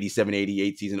Jordan's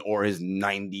 87-88 season or his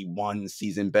 91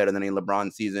 season better than any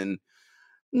LeBron season.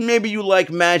 Maybe you like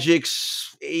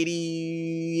Magic's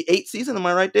 88 season, am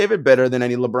I right, David? Better than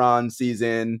any LeBron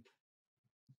season.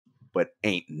 But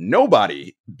ain't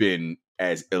nobody been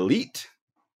as elite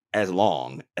as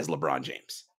long as LeBron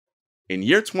James. In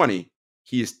year 20,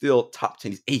 he is still top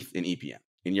 10. He's 8th in EPM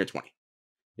in year 20.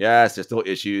 Yes, there's still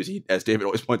issues. As David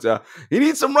always points out, he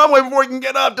needs some runway before he can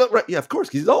get up. Yeah, of course,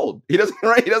 he's old. He doesn't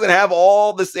have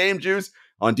all the same juice.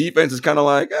 On defense, it's kind of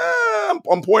like,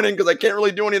 I'm pointing because I can't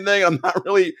really do anything. I'm not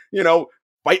really,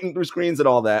 fighting through screens and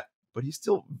all that. But he's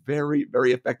still very,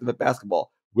 very effective at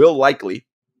basketball. Will likely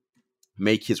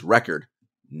make his record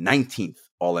 19th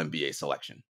All-NBA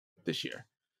selection this year.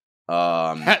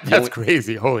 That's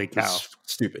crazy. Holy cow.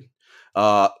 Stupid.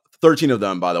 13 of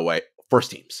them, by the way,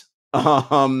 first teams.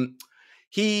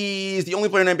 He's the only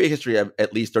player in NBA history to have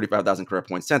at least 35,000 career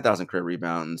points, 10,000 career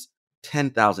rebounds,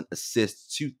 10,000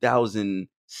 assists, 2,000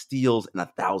 steals, and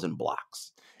 1,000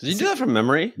 blocks. Did you do that from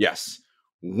memory? Yes.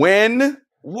 When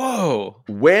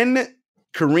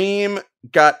Kareem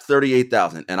got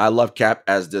 38,000, and I love Cap,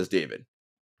 as does David.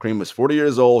 Kareem was 40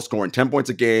 years old, scoring 10 points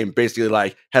a game,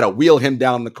 basically had to wheel him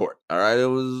down the court. All right. It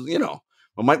was,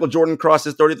 when Michael Jordan crossed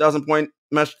his 30,000 point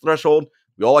threshold,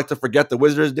 we all like to forget the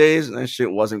Wizards days, and that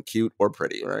shit wasn't cute or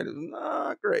pretty, right? It was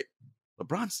not great.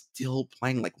 LeBron's still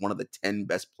playing like one of the 10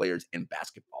 best players in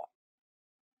basketball.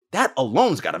 That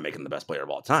alone's got to make him the best player of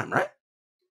all time, right?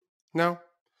 No,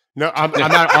 I'm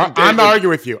not. I'm not arguing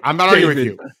with you. I'm not arguing with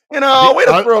you. Way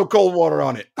to throw cold water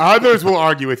on it. Others will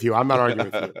argue with you. I'm not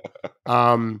arguing with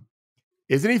you.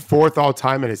 Isn't he 4th all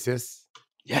time in assists?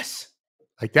 Yes.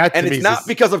 Like that, and it's not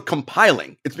because of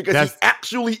compiling. It's because he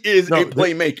actually is a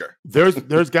playmaker.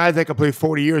 There's guys that can play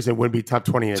 40 years and wouldn't be top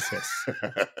 20 in assists.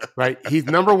 Right? He's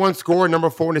number 1 scorer,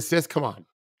 number 4 in assists. Come on.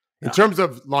 In terms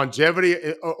of longevity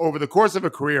over the course of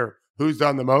a career, who's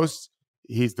done the most?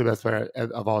 He's the best player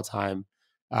of all time.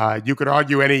 You could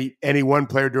argue any one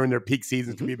player during their peak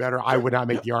seasons can be better. I would not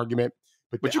make the argument,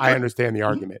 but I understand the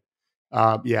argument.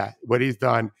 What he's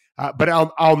done. But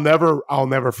I'll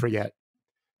never forget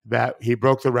that he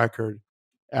broke the record,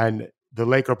 and the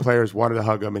Laker players wanted to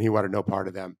hug him, and he wanted no part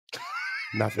of them.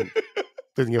 Nothing.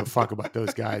 Doesn't give a fuck about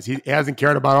those guys. He hasn't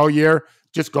cared about all year.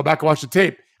 Just go back and watch the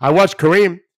tape. I watched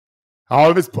Kareem.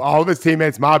 All of his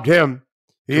teammates mobbed him.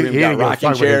 He got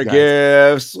rocking chair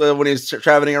gifts when he's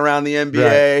traveling around the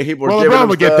NBA. Right. People were LeBron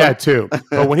would get that too.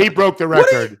 But when he broke the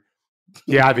record,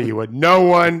 I think he would.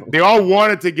 They all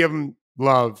wanted to give him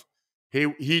love.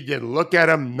 He didn't look at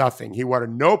him, nothing. He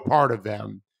wanted no part of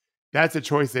them. that's a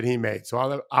choice that he made.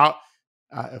 So I'll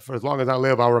for as long as I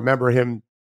live, I'll remember him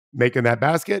making that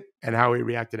basket and how he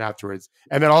reacted afterwards.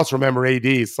 And then also remember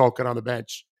AD sulking on the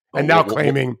bench and now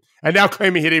claiming he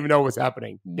didn't even know what was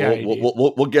happening.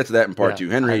 We'll get to that in part 2.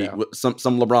 Henry, some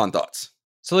LeBron thoughts.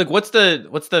 So like, what's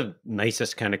the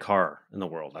nicest kind of car in the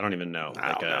world? I don't even know.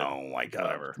 I don't know. Like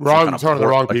whatever. Wrong, some the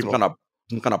wrong people.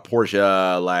 Some kind of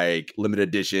Porsche, like limited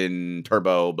edition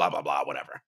turbo, blah blah blah,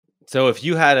 whatever. So if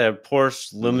you had a Porsche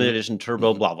limited edition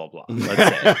turbo, blah blah blah, let's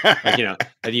say, like,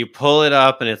 and you pull it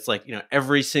up and it's like,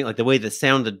 every single, like the way the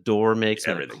sound the door makes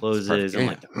when it closes, and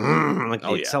like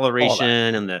the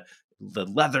acceleration and the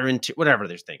leather into whatever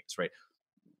there's things, right?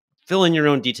 Fill in your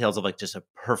own details of like just a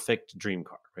perfect dream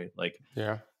car, right? Like,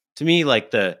 to me,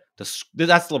 like that's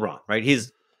LeBron, right?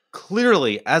 He's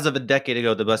clearly, as of a decade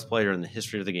ago, the best player in the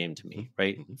history of the game to me,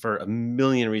 right? For a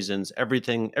million reasons, every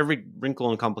wrinkle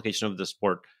and complication of the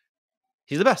sport,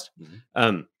 he's the best.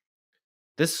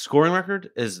 This scoring record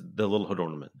is the little hood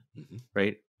ornament,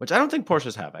 right? Which I don't think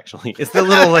Porsches have, actually. It's the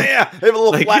little they have a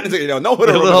little flat, no hood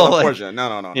ornament on Porsche.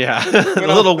 No. Yeah, the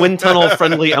little wind tunnel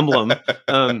friendly emblem.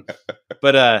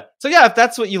 But so yeah, if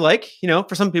that's what you like,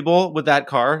 for some people with that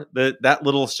car, that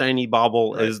little shiny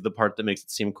bauble is the part that makes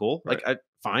it seem cool. Like,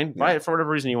 fine, buy it for whatever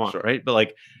reason you want, right? But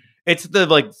like, it's the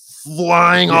like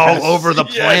flying all over the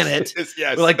planet,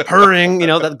 like purring.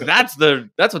 That's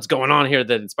what's going on here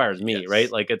that inspires me,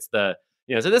 right? Like, it's the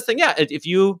so this thing, if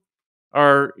you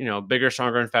are bigger,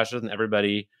 stronger, and faster than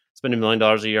everybody, spend $1 million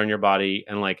a year on your body,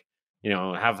 and like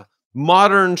have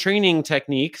modern training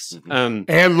techniques,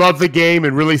 and love the game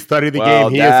and really study the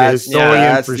game. He is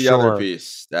historian for sure. Other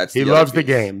piece. He loves the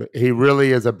game. He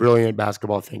really is a brilliant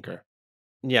basketball thinker.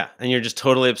 Yeah, and you're just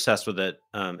totally obsessed with it.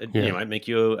 It might make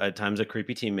you at times a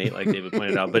creepy teammate, like David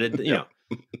pointed out. But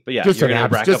but yeah, just you're going to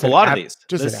rack up a lot of these.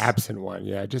 Just an absent one,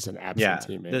 just an absent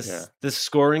teammate. This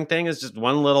scoring thing is just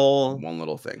one little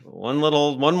thing, one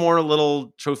more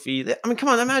little trophy. I mean, come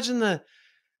on, imagine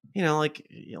like,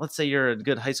 let's say you're a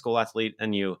good high school athlete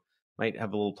and you might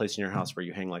have a little place in your house where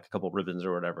you hang like a couple ribbons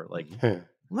or whatever. Like,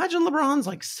 imagine LeBron's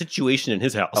like situation in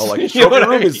his house. Oh, like his trophy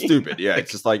room is stupid. Yeah,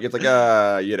 it's just like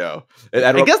I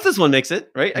guess this one makes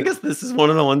it, right? I guess this is one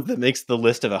of the ones that makes the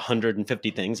list of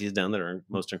 150 things he's done that are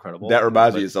most incredible. That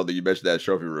reminds me of something you mentioned, that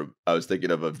trophy room. I was thinking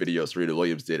of a video Serena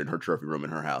Williams did in her trophy room in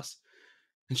her house,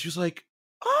 and she was like,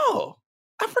 "Oh,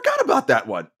 I forgot about that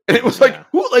one." And it was like,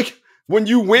 when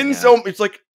you win, so it's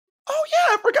like, oh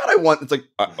yeah, I forgot I won. It's like,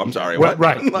 I'm sorry. Well,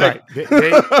 right.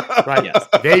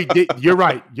 You're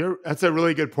right. That's a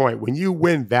really good point. When you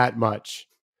win that much,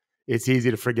 it's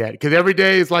easy to forget, because every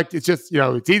day is like, it's just,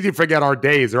 it's easy to forget our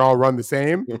days. They're all run the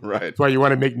same. Right. That's why you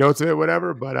want to make notes of it,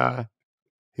 whatever. But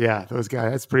those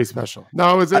guys, that's pretty special.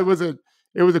 No, it was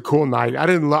a cool night. I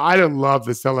didn't love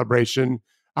the celebration.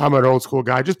 I'm an old school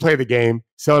guy. Just play the game,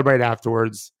 celebrate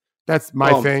afterwards. That's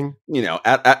my thing.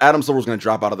 Adam Silver's going to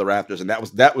drop out of the Raptors, and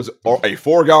that was a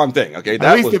foregone thing. Okay,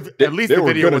 at least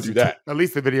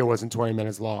the video wasn't 20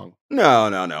 minutes long. No,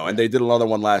 and they did another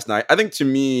one last night. I think, to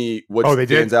me, what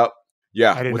stands out,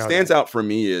 what stands out for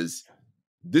me is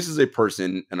this is a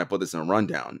person, and I put this in a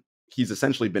rundown. He's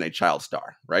essentially been a child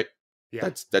star, right? Yeah,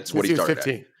 that's what he started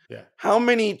 15. at. Yeah. How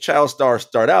many child stars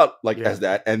start out as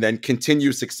that and then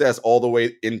continue success all the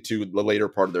way into the later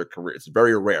part of their career? It's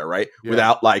very rare, right? Yeah.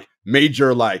 Without like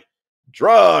major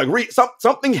drug,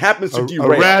 something happens to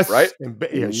derail, right?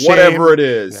 Whatever it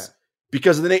is. Yeah.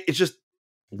 Because then it's just,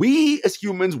 we as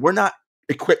humans, we're not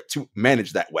equipped to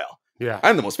manage that well. Yeah.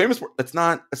 I'm the most famous. That's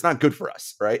not good for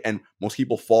us, right? And most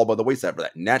people fall by the wayside for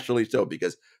that, naturally so,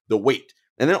 because the weight.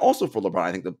 And then also for LeBron,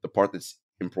 I think the part that's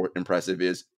impressive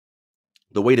is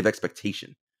the weight of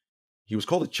expectation. He was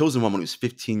called a chosen one when he was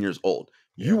 15 years old.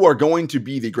 Yeah. You are going to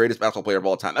be the greatest basketball player of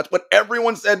all time. That's what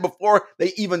everyone said before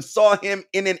they even saw him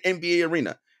in an NBA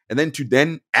arena. And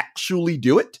then actually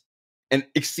do it and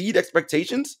exceed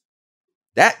expectations,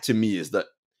 that to me is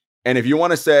and if you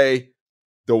want to say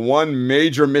the one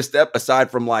major misstep,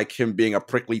 aside from like him being a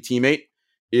prickly teammate,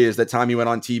 is the time he went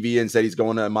on TV and said he's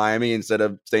going to Miami instead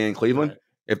of staying in Cleveland. Right.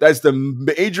 If that's the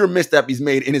major misstep he's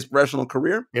made in his professional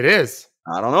career, it is.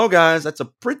 I don't know, guys. That's a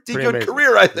pretty good amazing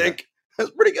career, I think. Yeah.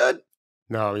 That's pretty good.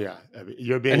 No, yeah. I mean,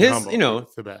 you're being humble.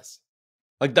 It's the best.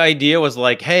 Like, the idea was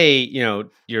like, hey,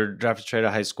 you're drafted straight out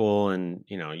of high school and,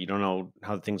 you don't know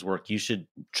how things work. You should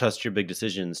trust your big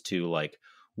decisions to like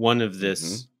one of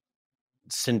this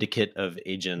syndicate of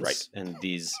agents and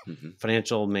these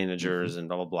financial managers and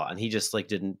blah, blah, blah. And he just like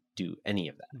didn't do any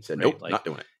of that. He said, nope, not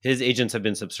doing it. His agents have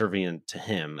been subservient to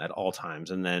him at all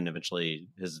times. And then eventually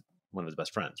one of his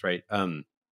best friends, right? And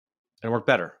it worked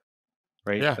better,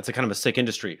 right? Yeah. It's a kind of a sick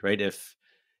industry, right? If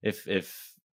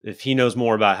if he knows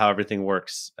more about how everything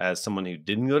works as someone who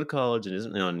didn't go to college and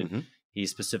isn't, and he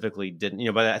specifically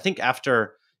didn't, but I think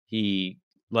after he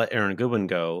let Aaron Goodwin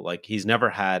go, like he's never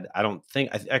had, I don't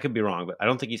think, I could be wrong, but I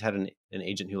don't think he's had an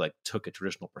agent who like took a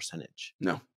traditional percentage.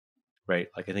 No. Right.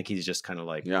 Like I think he's just kind of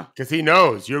like, because he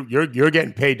knows you're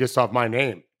getting paid just off my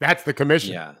name. That's the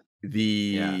commission. Yeah.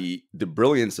 The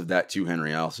brilliance of that too,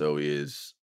 Henry, also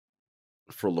is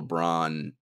for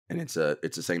LeBron, and it's a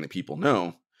saying that people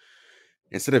know.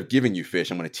 Instead of giving you fish,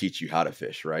 I'm going to teach you how to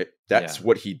fish. Right. That's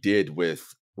what he did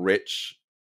with Rich,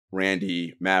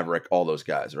 Randy, Maverick, all those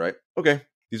guys. Right. Okay.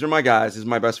 These are my guys. These are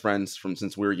my best friends from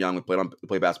since we were young. We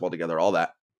played basketball together, all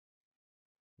that.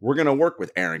 We're going to work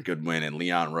with Aaron Goodwin and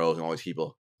Leon Rose and all these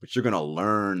people, but you're going to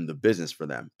learn the business for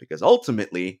them because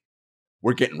ultimately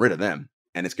we're getting rid of them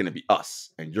and it's going to be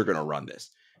us and you're going to run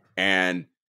this. And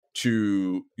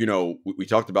to, we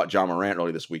talked about John Morant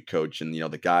earlier this week, Coach, and,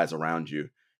 the guys around you.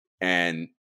 And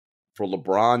for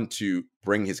LeBron to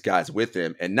bring his guys with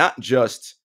him and not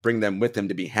just bring them with him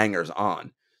to be hangers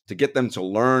on, to get them to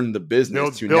learn the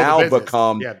business,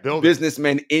 become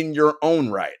businessmen in your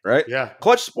own right? Yeah.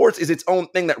 Clutch Sports is its own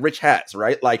thing that Rich has,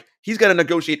 right? Like he's got to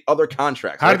negotiate other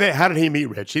contracts. How did he meet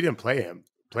Rich? He didn't play with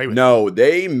him.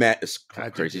 They met. It's a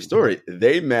crazy story.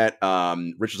 They met.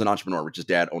 Rich was an entrepreneur. Rich's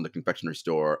dad owned a confectionery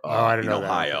store in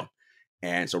Ohio. Okay.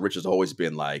 And so Rich has always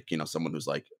been like, someone who's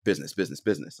like business.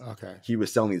 Okay. He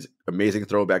was selling these amazing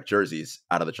throwback jerseys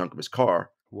out of the trunk of his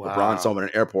car. Wow. LeBron saw him at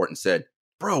an airport and said,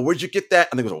 "Bro, where'd you get that?"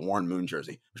 I think it was a Warren Moon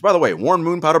jersey. Which, by the way, Warren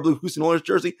Moon, powder blue, Houston Oilers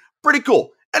jersey, pretty cool.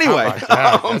 Anyway,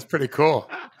 that's pretty cool.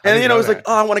 And it was like,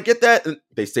 "Oh, I want to get that." And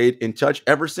they stayed in touch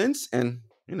ever since. And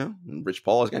Rich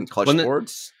Paul is getting Clutch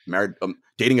Sports, married,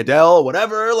 dating Adele,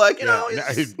 whatever. Like,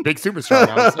 he's a big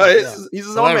superstar. He's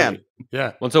his own man.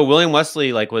 Yeah. Well, so William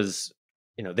Wesley was.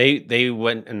 They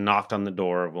went and knocked on the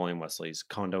door of William Wesley's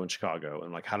condo in Chicago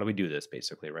and like, how do we do this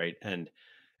basically? Right. And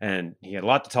he had a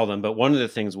lot to tell them. But one of the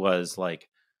things was like,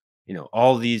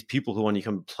 all these people who want to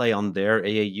come play on their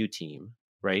AAU team,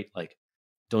 right? Like,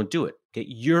 don't do it. Get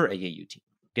your AAU team.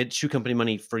 Get shoe company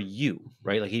money for you,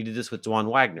 right? Like he did this with Dwan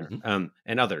Wagner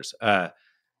and others.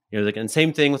 And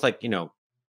same thing with like,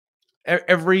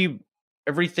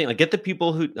 everything, like get the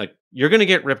people who like you're going to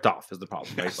get ripped off is the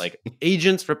problem, right? Like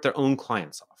agents rip their own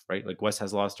clients off, right? Like Wes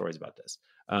has a lot of stories about this.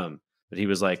 But he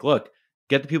was like, look,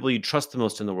 get the people you trust the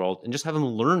most in the world and just have them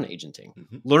learn agenting,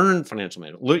 learn financial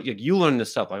management. You learn this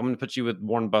stuff. Like I'm going to put you with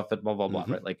Warren Buffett, blah, blah, blah,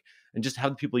 right? Like, and just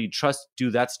have the people you trust do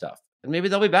that stuff. And maybe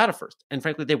they'll be bad at first. And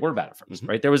frankly, they were bad at first,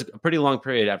 right? There was a pretty long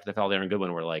period after they fouled Aaron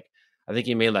Goodwin where like, I think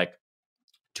he made like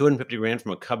 $250,000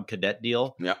 from a Cub cadet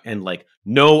deal and like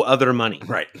no other money.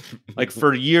 Right. Like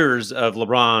for years of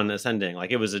LeBron ascending,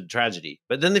 like it was a tragedy,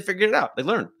 but then they figured it out. They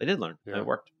learned, they did learn. And it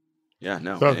worked. Yeah,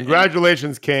 no. So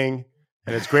congratulations, King.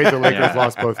 And it's great the Lakers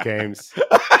lost both games.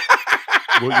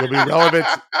 You'll be relevant.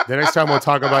 The next time we'll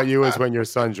talk about you is when your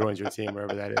son joins your team,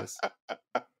 wherever that is.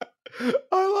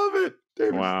 I love it.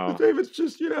 David, wow. David's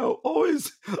just,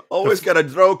 always got to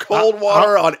throw cold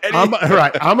water on anything.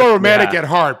 I'm a romantic at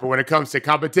heart, but when it comes to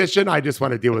competition, I just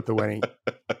want to deal with the winning.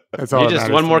 That's all. You just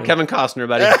one more Kevin Costner,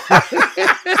 buddy.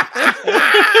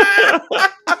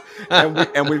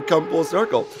 and we've come full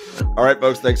circle. All right,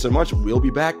 folks, thanks so much. We'll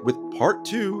be back with part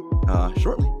 2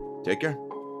 shortly. Take care.